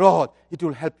the rod. It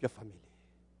will help your family.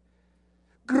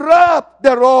 Grab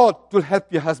the rod to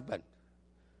help your husband.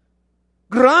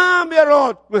 Grab your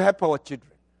rod will help our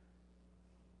children.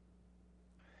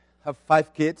 Have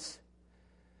 5 kids?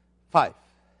 5.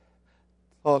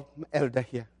 Oh, elder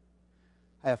here.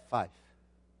 I have 5.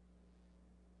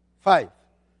 5.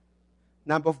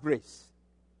 Number of grace.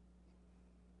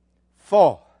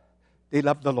 4. They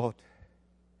love the Lord.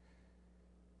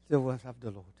 They will love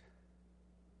the Lord.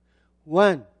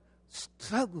 1.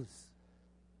 Struggles.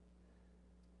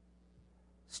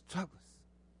 So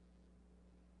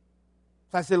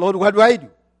I say, Lord, what do I do?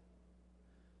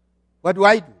 What do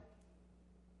I do?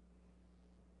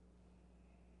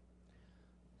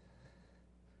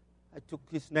 I took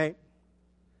his name.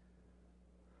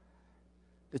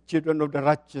 The children of the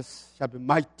righteous shall be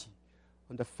mighty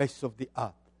on the face of the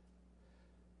earth.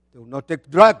 They will not take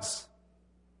drugs.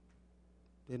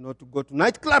 They will not go to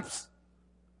nightclubs.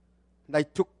 And I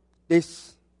took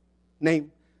this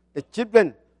name, the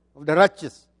children of the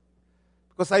righteous,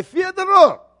 because I fear the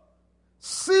Lord.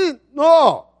 Sin,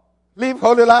 no. Live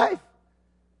holy life.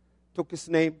 Took his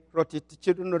name, wrote it, the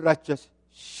children of the righteous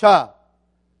shall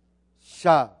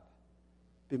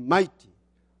be mighty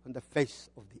on the face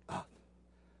of the earth.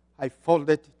 I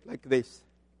folded it like this.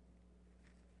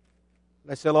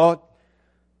 I said, Lord,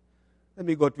 let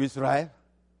me go to Israel.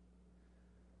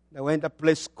 I went to a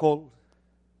place called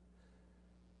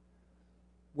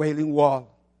Wailing Wall.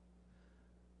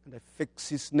 And I fixed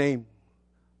his name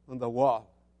on the wall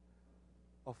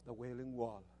of the Wailing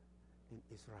Wall in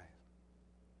Israel.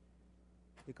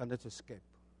 He cannot escape.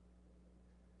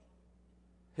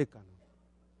 He cannot.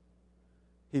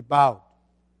 He bowed.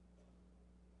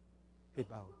 He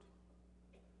bowed.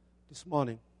 This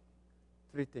morning,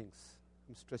 3 things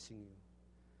I'm stressing you.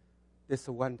 There's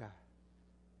a wonder.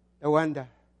 The wonder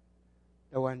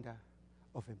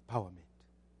of empowerment.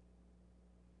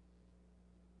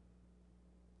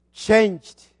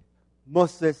 Changed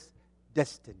Moses'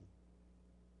 destiny.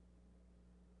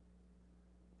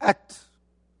 At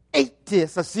 80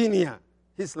 as a senior,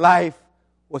 his life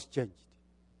was changed.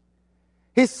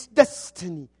 His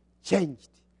destiny changed.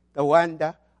 The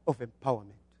wonder of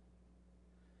empowerment.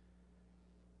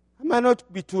 It might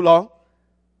not be too long.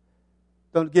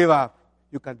 Don't give up.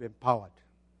 You can be empowered.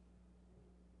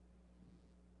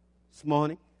 This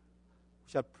morning,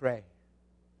 we shall pray.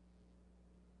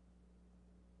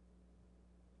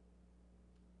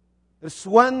 There's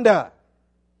wonder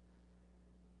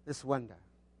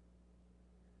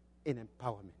in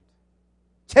empowerment.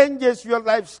 Changes your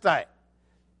lifestyle,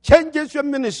 changes your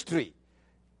ministry,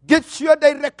 gives you a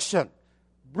direction,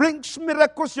 brings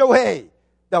miracles your way.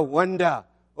 The wonder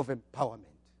of empowerment.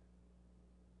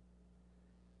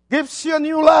 Gives you a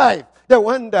new life. The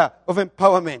wonder of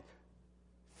empowerment.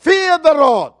 Fear the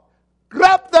rod.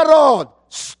 Grab the rod.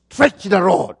 Stretch the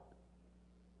rod.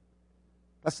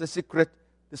 That's the secret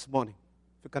this morning.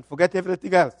 If you can forget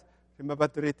everything else, remember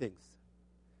 3 things.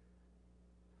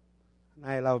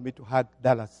 Now allow me to hug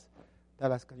Dallas.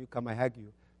 Dallas, can you come? I hug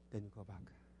you. Then you go back.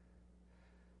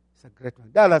 It's a great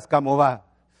one. Dallas, come over.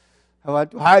 I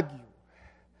want to hug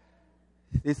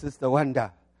you. This is the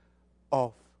wonder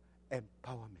of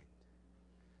empowerment.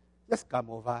 Just come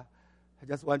over. I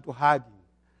just want to hug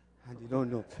you. And you don't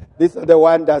know. These are the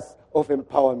wonders of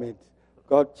empowerment.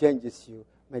 God changes you.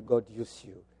 May God use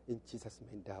you. In Jesus'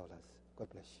 name, Dallas. God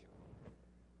bless you.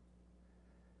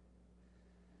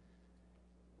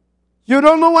 You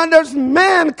don't know wonders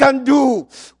man can do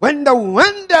when the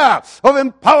wonder of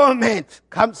empowerment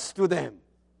comes to them.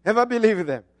 Never believe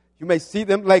them. You may see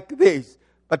them like this,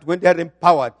 but when they are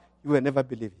empowered, you will never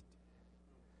believe it.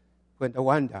 When the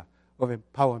wonder of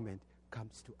empowerment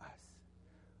comes to us.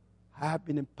 I have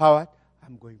been empowered.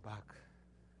 I'm going back.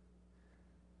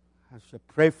 I shall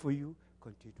pray for you.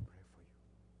 Continue to pray for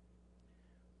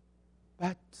you.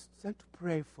 But don't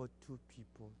pray for 2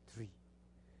 people, 3.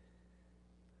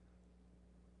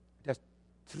 There's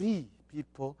 3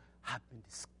 people have been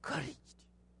discouraged.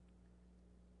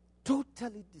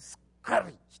 Totally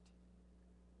discouraged.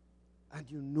 And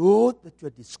you know that you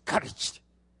are discouraged.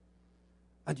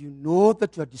 And you know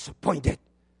that you are disappointed.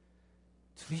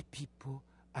 3 people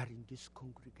are in this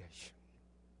congregation.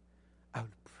 I will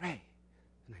pray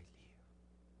and I leave.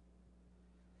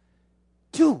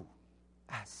 2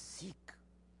 are sick.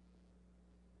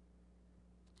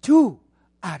 2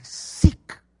 are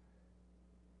sick.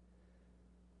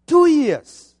 2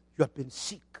 years you have been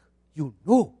sick. You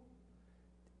know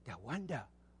the wonder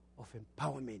of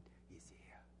empowerment is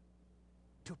here.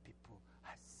 2 people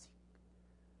are sick.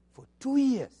 For 2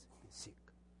 years, been sick.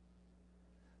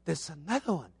 There's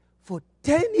another one. For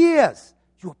 10 years,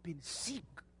 you've been sick.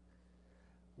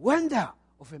 Wonder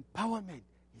of empowerment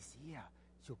is here.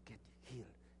 You'll get healed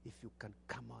if you can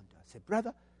come on. Say,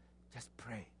 brother, just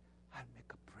pray. I'll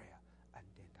make a prayer. And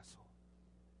then that's all.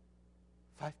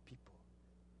 5 people.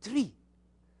 3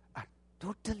 are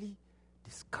totally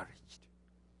discouraged.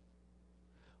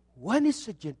 1 is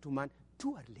a gentleman,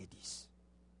 2 are ladies.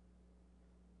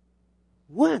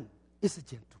 1 is a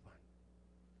gentleman.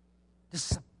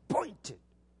 Disappointed,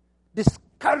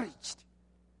 discouraged.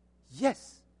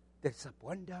 Yes, there is a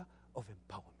wonder of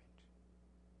empowerment.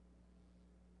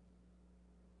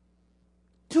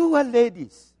 2 are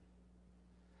ladies,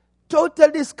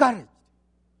 totally discouraged.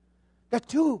 The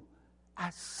 2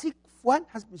 are sick. 1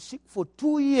 has been sick for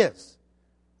 2 years,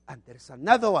 and there is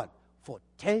another one for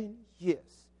 10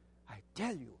 years. I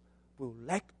tell you, we would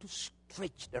like to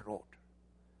stretch the road.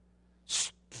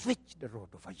 Stretch the road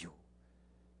over you.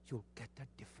 You'll get a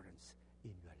difference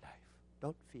in your life.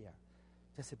 Don't fear.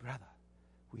 Just say, brother,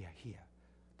 we are here.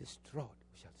 This road,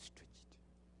 we shall stretch it.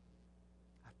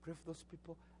 I pray for those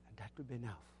people, and that will be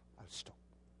enough. I'll stop.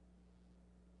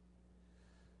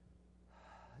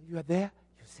 You are there,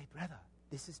 you say, brother,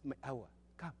 this is my hour.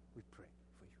 Come, we pray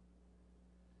for you.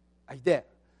 Are you there?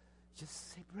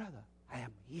 Just say, brother, I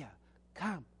am here.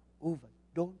 Come over.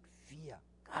 Don't fear.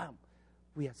 Come.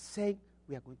 We are saying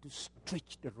we are going to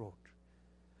stretch the road.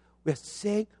 We are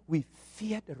saying we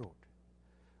fear the road.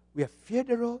 We have feared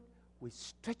the road. We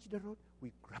stretch the road.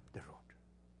 We grab the road.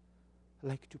 I'd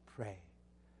like to pray.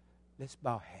 Let's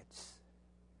bow heads.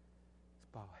 Let's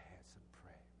bow heads and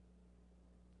pray.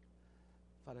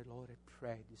 Father, Lord, I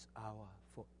pray this hour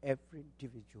for every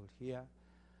individual here,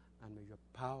 and may your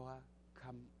power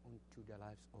come onto their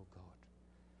lives, oh God.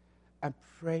 And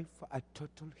pray for a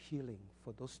total healing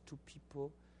for those 2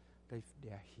 people that if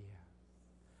they are here.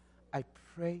 I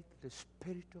pray that the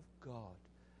Spirit of God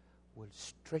will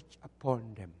stretch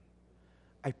upon them.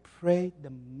 I pray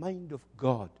the mind of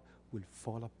God will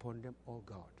fall upon them, oh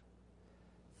God.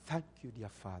 Thank you, dear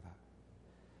Father.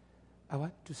 I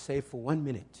want to say for 1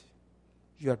 minute,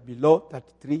 you are below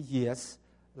 33 years,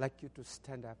 I'd like you to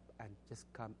stand up and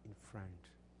just come in front.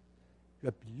 You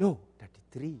are below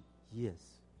 33 years.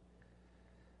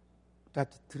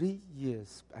 33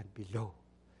 years and below.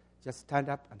 Just stand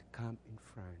up and come in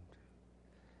front.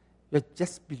 You're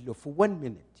just below, for 1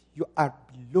 minute, you are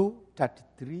below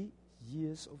 33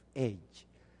 years of age.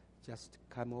 Just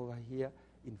come over here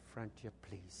in front here,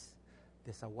 please.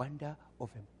 There's a wonder of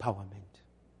empowerment.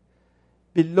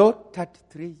 Below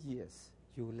 33 years,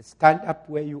 you will stand up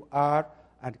where you are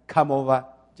and come over,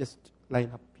 just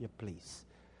line up here, please.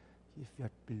 If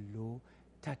you're below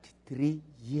 33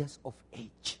 years of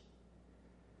age,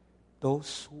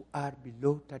 those who are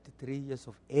below 33 years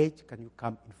of age, can you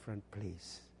come in front,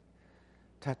 please?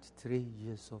 33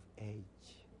 years of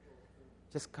age.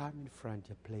 Just come in front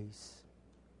here, please.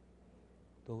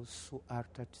 Those who are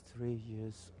 33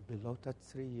 years, below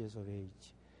 33 years of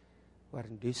age, who are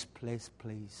in this place,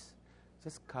 please.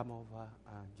 Just come over,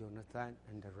 Jonathan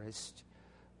and the rest.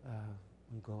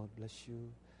 God bless you.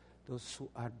 Those who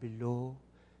are below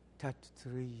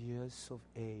 33 years of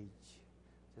age,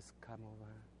 just come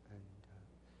over and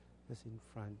just in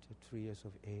front, 3 years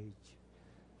of age.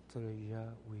 So here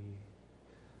we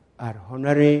are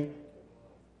honoring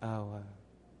our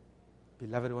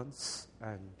beloved ones,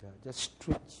 and just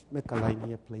stretch, make a line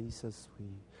here, please, as we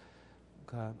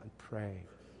come and pray.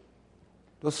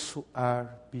 Those who are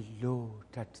below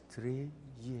 33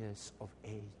 years of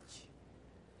age,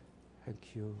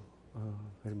 thank you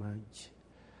very much.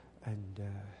 And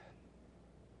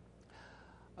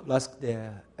I'll ask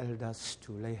the elders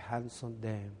to lay hands on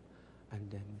them and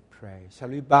then pray. Shall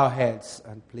we bow heads?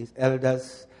 And please,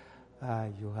 elders,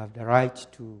 you have the right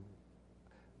to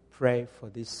pray for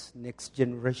this next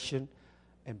generation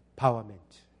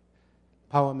empowerment.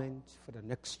 Empowerment for the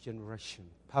next generation.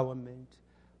 Empowerment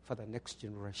for the next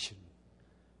generation.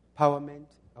 Empowerment,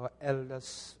 our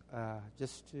elders,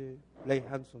 just to lay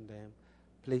hands on them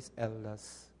please,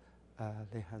 elders,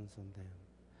 lay hands on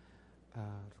them.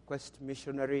 Request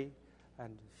missionary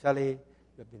and Shelley,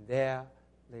 you've been there,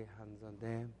 lay hands on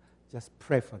them. Just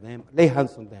pray for them. Lay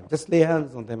hands on them. Just lay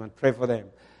hands on them and pray for them.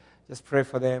 Just pray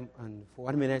for them. And for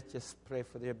 1 minute, just pray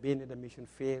for their being in the mission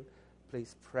field.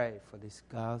 Please pray for these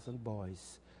girls and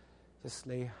boys. Just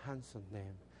lay hands on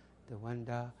them. The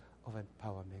wonder of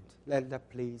empowerment. Let them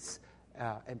please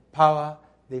empower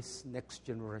this next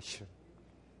generation.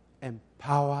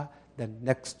 Empower the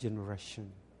next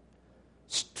generation.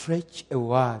 Stretch a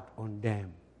word on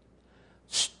them.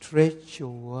 Stretch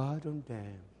your word on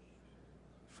them.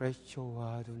 Stretch your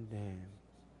word on them.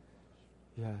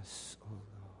 Yes, oh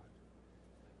Lord.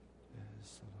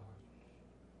 Yes, oh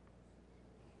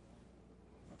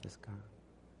Lord. Just come.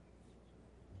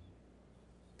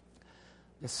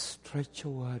 Just stretch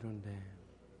your word on them.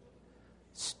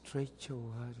 Stretch your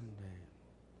word on them.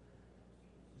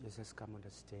 Jesus, come on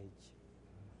the stage.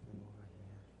 Come over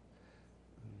here.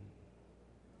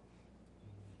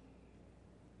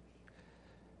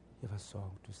 You have a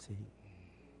song to sing.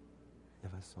 You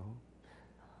have a song?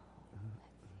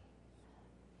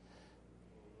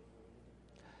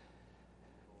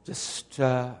 Just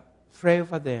pray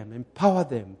for them, empower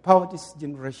this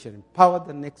generation, empower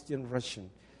the next generation.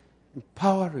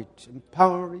 Empower it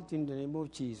in the name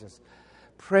of Jesus.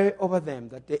 Pray over them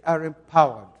that they are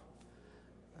empowered.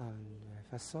 And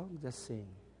if a song, just sing.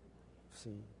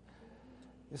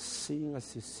 Just sing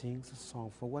as he sings a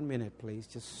song. For 1 minute, please,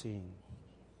 just sing.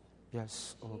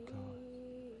 Yes, oh God.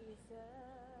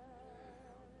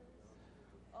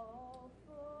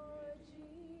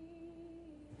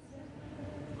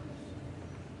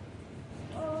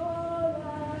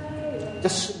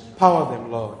 Just empower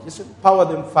them, Lord. Just empower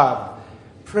them, Father.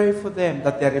 Pray for them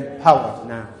that they're empowered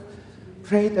now.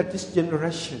 Pray that this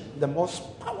generation, the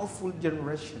most powerful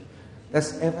generation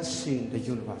that's ever seen the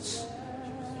universe,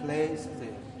 place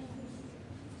them.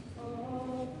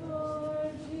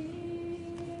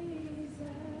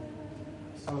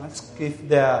 So ask if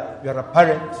you're a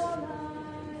parent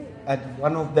and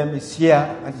one of them is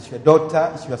here and it's your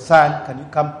daughter, it's your son, can you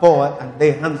come forward and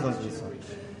lay hands on Jesus?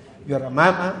 You're a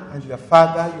mama and your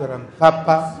father, you're a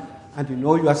papa, and you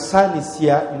know your son is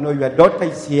here, you know your daughter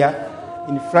is here.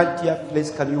 In front here,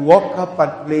 please, can you walk up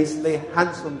and please lay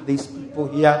hands on these people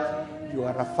here? You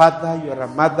are a father, you are a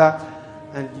mother,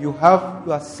 and you have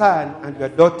your son and your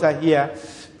daughter here.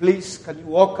 Please, can you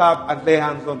walk up and lay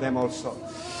hands on them also?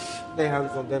 Lay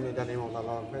hands on them in the name of the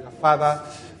Lord. May the Father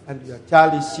and your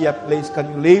child is here, please.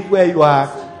 Can you leave where you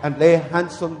are and lay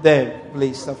hands on them,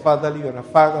 please? So, Father, you are a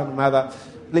father and mother.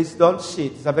 Please don't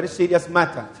sit. It's a very serious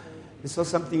matter. It's not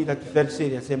something that is very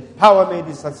serious. Empowerment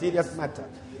is a serious matter.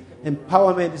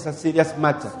 Empowerment is a serious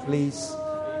matter. Please.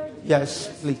 Yes,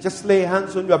 please. Just lay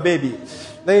hands on your baby.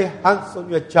 Lay hands on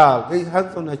your child. Lay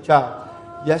hands on your child.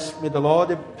 Yes, may the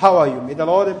Lord empower you. May the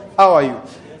Lord empower you.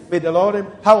 May the Lord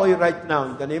empower you right now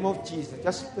in the name of Jesus.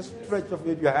 Just stretch up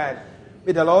with your hand.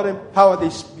 May the Lord empower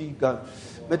this speaker.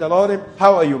 May the Lord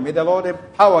empower you. May the Lord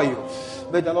empower you.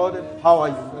 May the Lord empower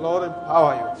you. May the Lord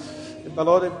empower you. May the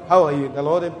Lord empower you. May the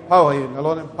Lord empower you. May the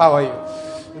Lord empower you.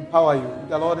 Empower you. May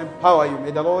the Lord empower you.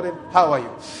 May the Lord empower you.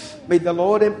 May the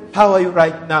Lord empower you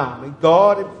right now. May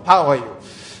God empower you.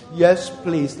 Yes,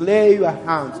 please. Lay your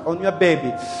hands on your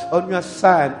baby, on your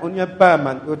son, on your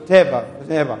barman, whatever.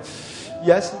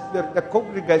 Yes, the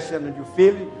congregation, and you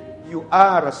feel you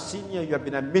are a senior, you have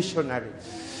been a missionary.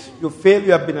 You feel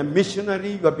you have been a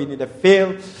missionary, you have been in the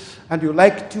field, and you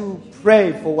like to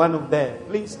pray for one of them.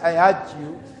 Please, I urge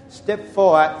you, step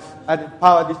forward and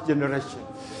empower this generation.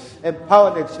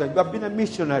 Empower next year. You have been a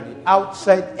missionary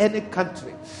outside any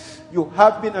country. You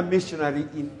have been a missionary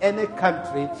in any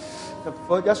country.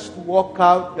 For just to walk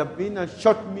out, you have been a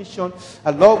short mission,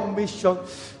 a long mission.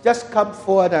 Just come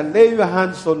forward and lay your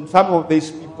hands on some of these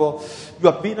people.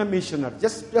 You have been a missionary.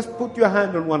 Just put your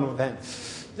hand on one of them.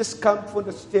 Just come from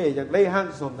the stage and lay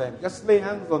hands on them. Just lay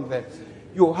hands on them.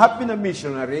 You have been a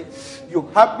missionary. You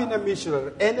have been a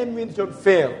missionary. Any mission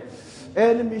failed.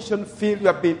 Any mission field you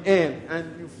have been in,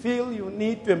 and you feel you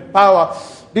need to empower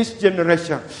this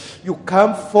generation, you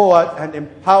come forward and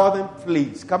empower them,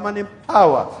 please. Come and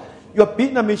empower. You have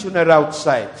been a missionary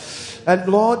outside. And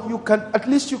Lord, at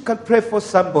least you can pray for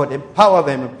somebody. Empower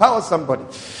them. Empower somebody.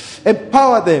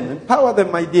 Empower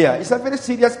them, my dear. It's a very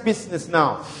serious business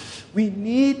now. We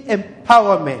need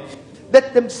empowerment.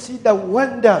 Let them see the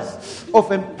wonders of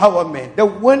empowerment. The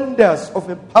wonders of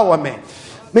empowerment.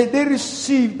 May they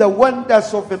receive the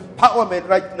wonders of empowerment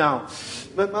right now.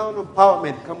 The amount of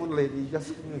empowerment. Come on, lady.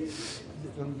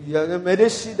 May they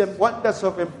see the wonders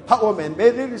of empowerment. May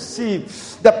they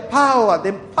receive the power,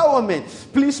 the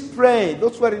empowerment. Please pray.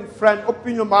 Those who are in front,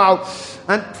 open your mouth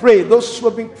and pray. Those who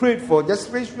are being prayed for,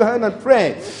 just raise your hand and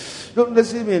pray. Don't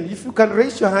listen in. If you can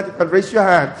raise your hand, you can raise your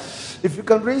hand. If you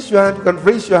can raise your hand, you can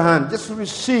raise your hand. Just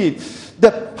receive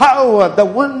the power, the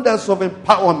wonders of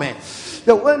empowerment.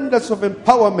 The wonders of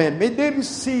empowerment. May they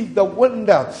receive the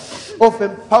wonder of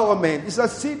empowerment. It's a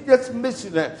serious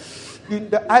mission. In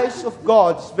the eyes of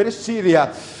God, it's very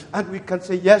serious. And we can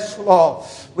say, yes, Lord,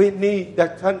 we need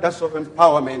the wonders of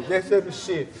empowerment. Let's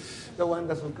receive the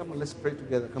wonders of, come on, let's pray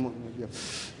together. Come on, my dear.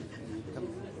 Come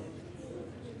on.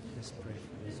 Let's pray.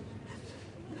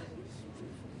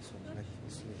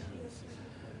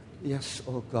 Yes,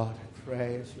 oh God, I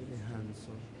pray as you lay hands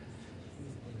on.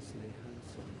 Let's lay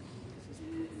hands on.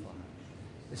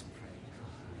 Let's pray.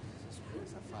 Let's pray,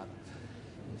 Father.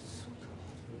 Yes, oh God.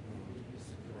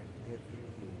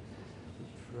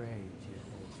 We pray,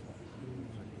 Jehovah.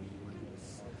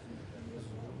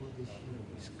 The healing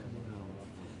is coming out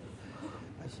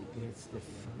as she gets the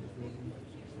fervent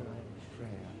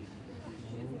prayer.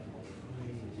 Lord,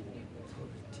 pray with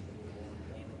authority.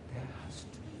 There has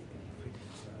to be a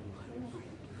breakthrough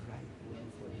right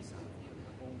before his hour.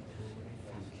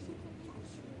 Thank you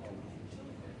because you do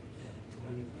it.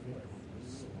 Doing great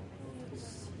wonders, Lord.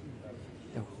 See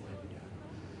the wonder.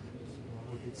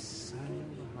 Lord, it's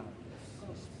silent heart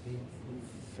is painful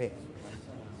faith right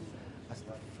now as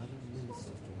the Father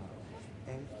ministers to her.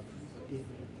 Every day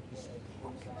is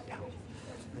broken down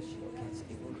as she gets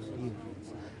a clearance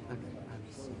and an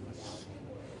answer of soul.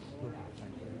 Lord, I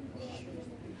wish you.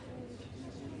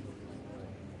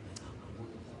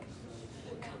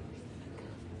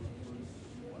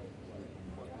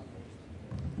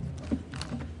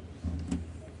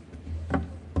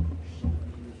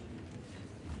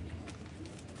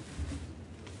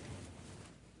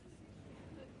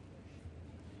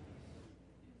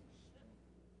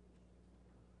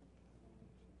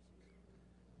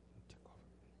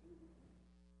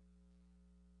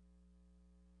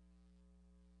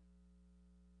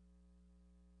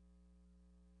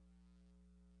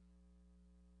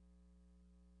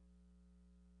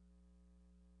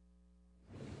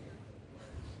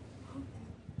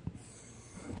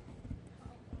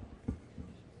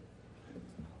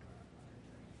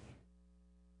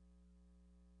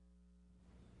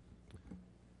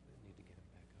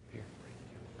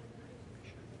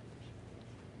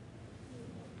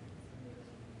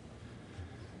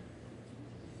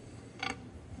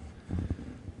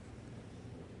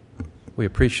 We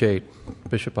appreciate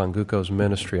Bishop Onguko's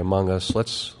ministry among us.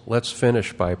 Let's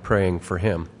finish by praying for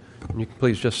him. And you can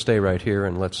please just stay right here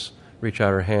and let's reach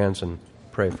out our hands and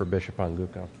pray for Bishop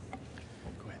Onguko. Go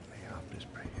ahead, lay off this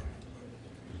prayer.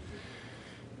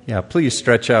 Yeah, please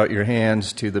stretch out your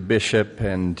hands to the bishop,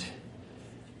 and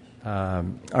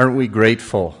aren't we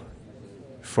grateful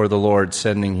for the Lord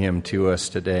sending him to us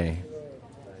today?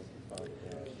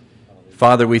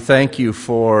 Father, we thank you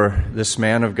for this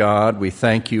man of God. We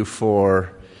thank you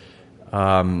for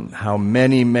how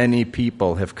many, many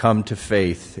people have come to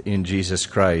faith in Jesus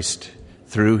Christ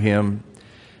through him,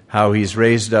 how he's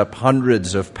raised up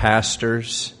hundreds of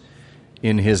pastors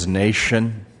in his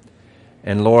nation.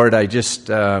 And Lord, I just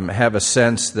have a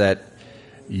sense that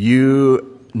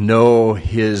you know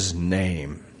his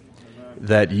name,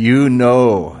 that you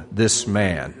know this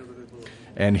man,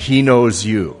 and he knows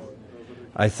you.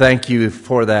 I thank you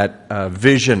for that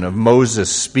vision of Moses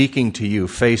speaking to you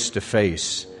face to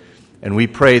face. And we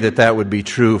pray that that would be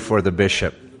true for the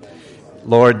bishop.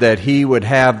 Lord, that he would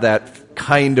have that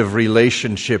kind of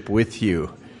relationship with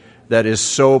you that is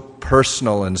so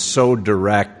personal and so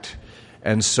direct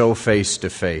and so face to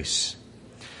face.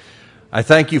 I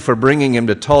thank you for bringing him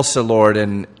to Tulsa, Lord,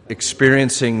 and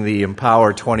experiencing the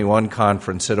Empower 21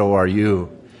 conference at ORU.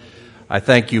 I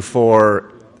thank you for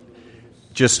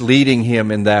just leading him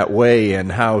in that way,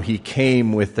 and how he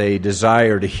came with a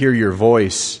desire to hear your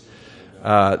voice,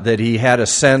 that he had a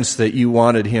sense that you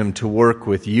wanted him to work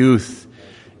with youth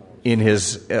in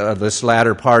his this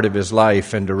latter part of his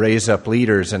life and to raise up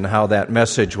leaders, and how that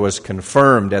message was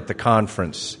confirmed at the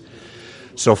conference.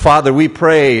 So, Father, we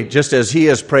pray, just as he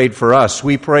has prayed for us,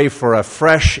 we pray for a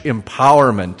fresh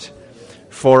empowerment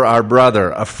for our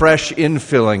brother, a fresh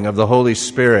infilling of the Holy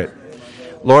Spirit.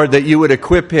 Lord, that you would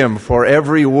equip him for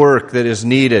every work that is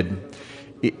needed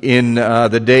in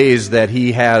the days that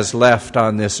he has left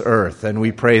on this earth, and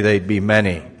we pray they'd be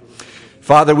many.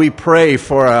 Father, we pray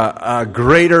for a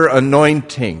greater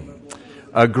anointing,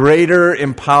 a greater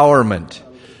empowerment.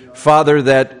 Father,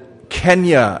 that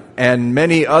Kenya and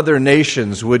many other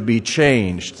nations would be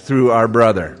changed through our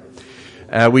brother.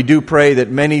 We do pray that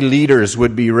many leaders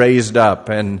would be raised up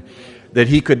and that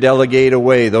he could delegate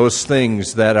away those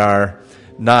things that are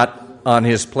not on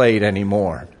his plate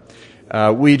anymore.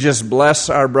 We just bless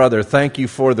our brother. Thank you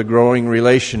for the growing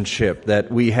relationship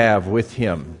that we have with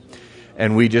him.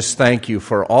 And we just thank you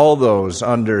for all those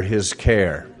under his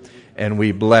care. And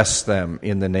we bless them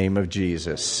in the name of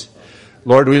Jesus.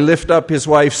 Lord, we lift up his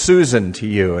wife Susan to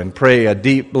you and pray a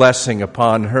deep blessing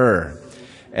upon her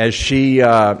as she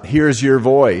hears your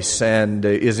voice and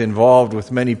is involved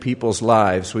with many people's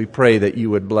lives. We pray that you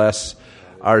would bless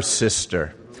our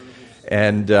sister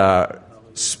and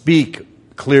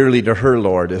speak clearly to her,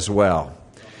 Lord, as well.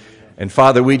 And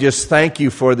Father, we just thank you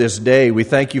for this day. We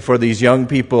thank you for these young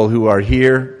people who are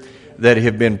here that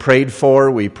have been prayed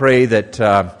for. We pray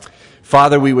that,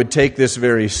 Father, we would take this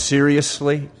very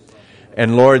seriously.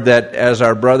 And Lord, that as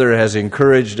our brother has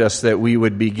encouraged us, that we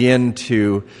would begin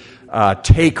to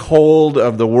take hold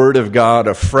of the Word of God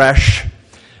afresh,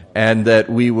 and that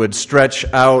we would stretch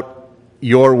out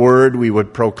your Word, we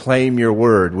would proclaim your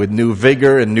Word with new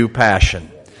vigor and new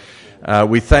passion.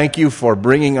 We thank you for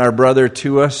bringing our brother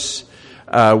to us.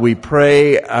 We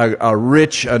pray a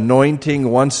rich anointing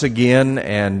once again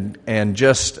and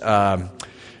just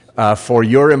for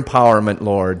your empowerment,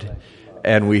 Lord.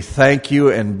 And we thank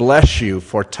you and bless you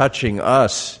for touching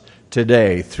us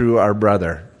today through our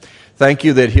brother. Thank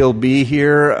you that he'll be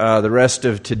here the rest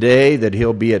of today, that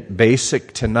he'll be at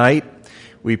Basic tonight.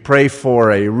 We pray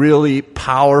for a really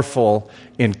powerful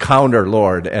encounter,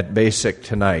 Lord, at Basic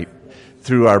tonight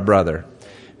through our brother.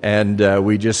 And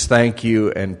we just thank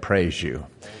you and praise you.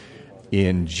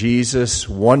 In Jesus'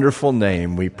 wonderful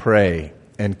name we pray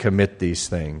and commit these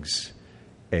things.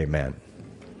 Amen.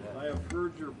 I have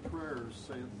heard your prayers,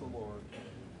 saith the Lord,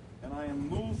 and I am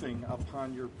moving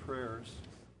upon your prayers.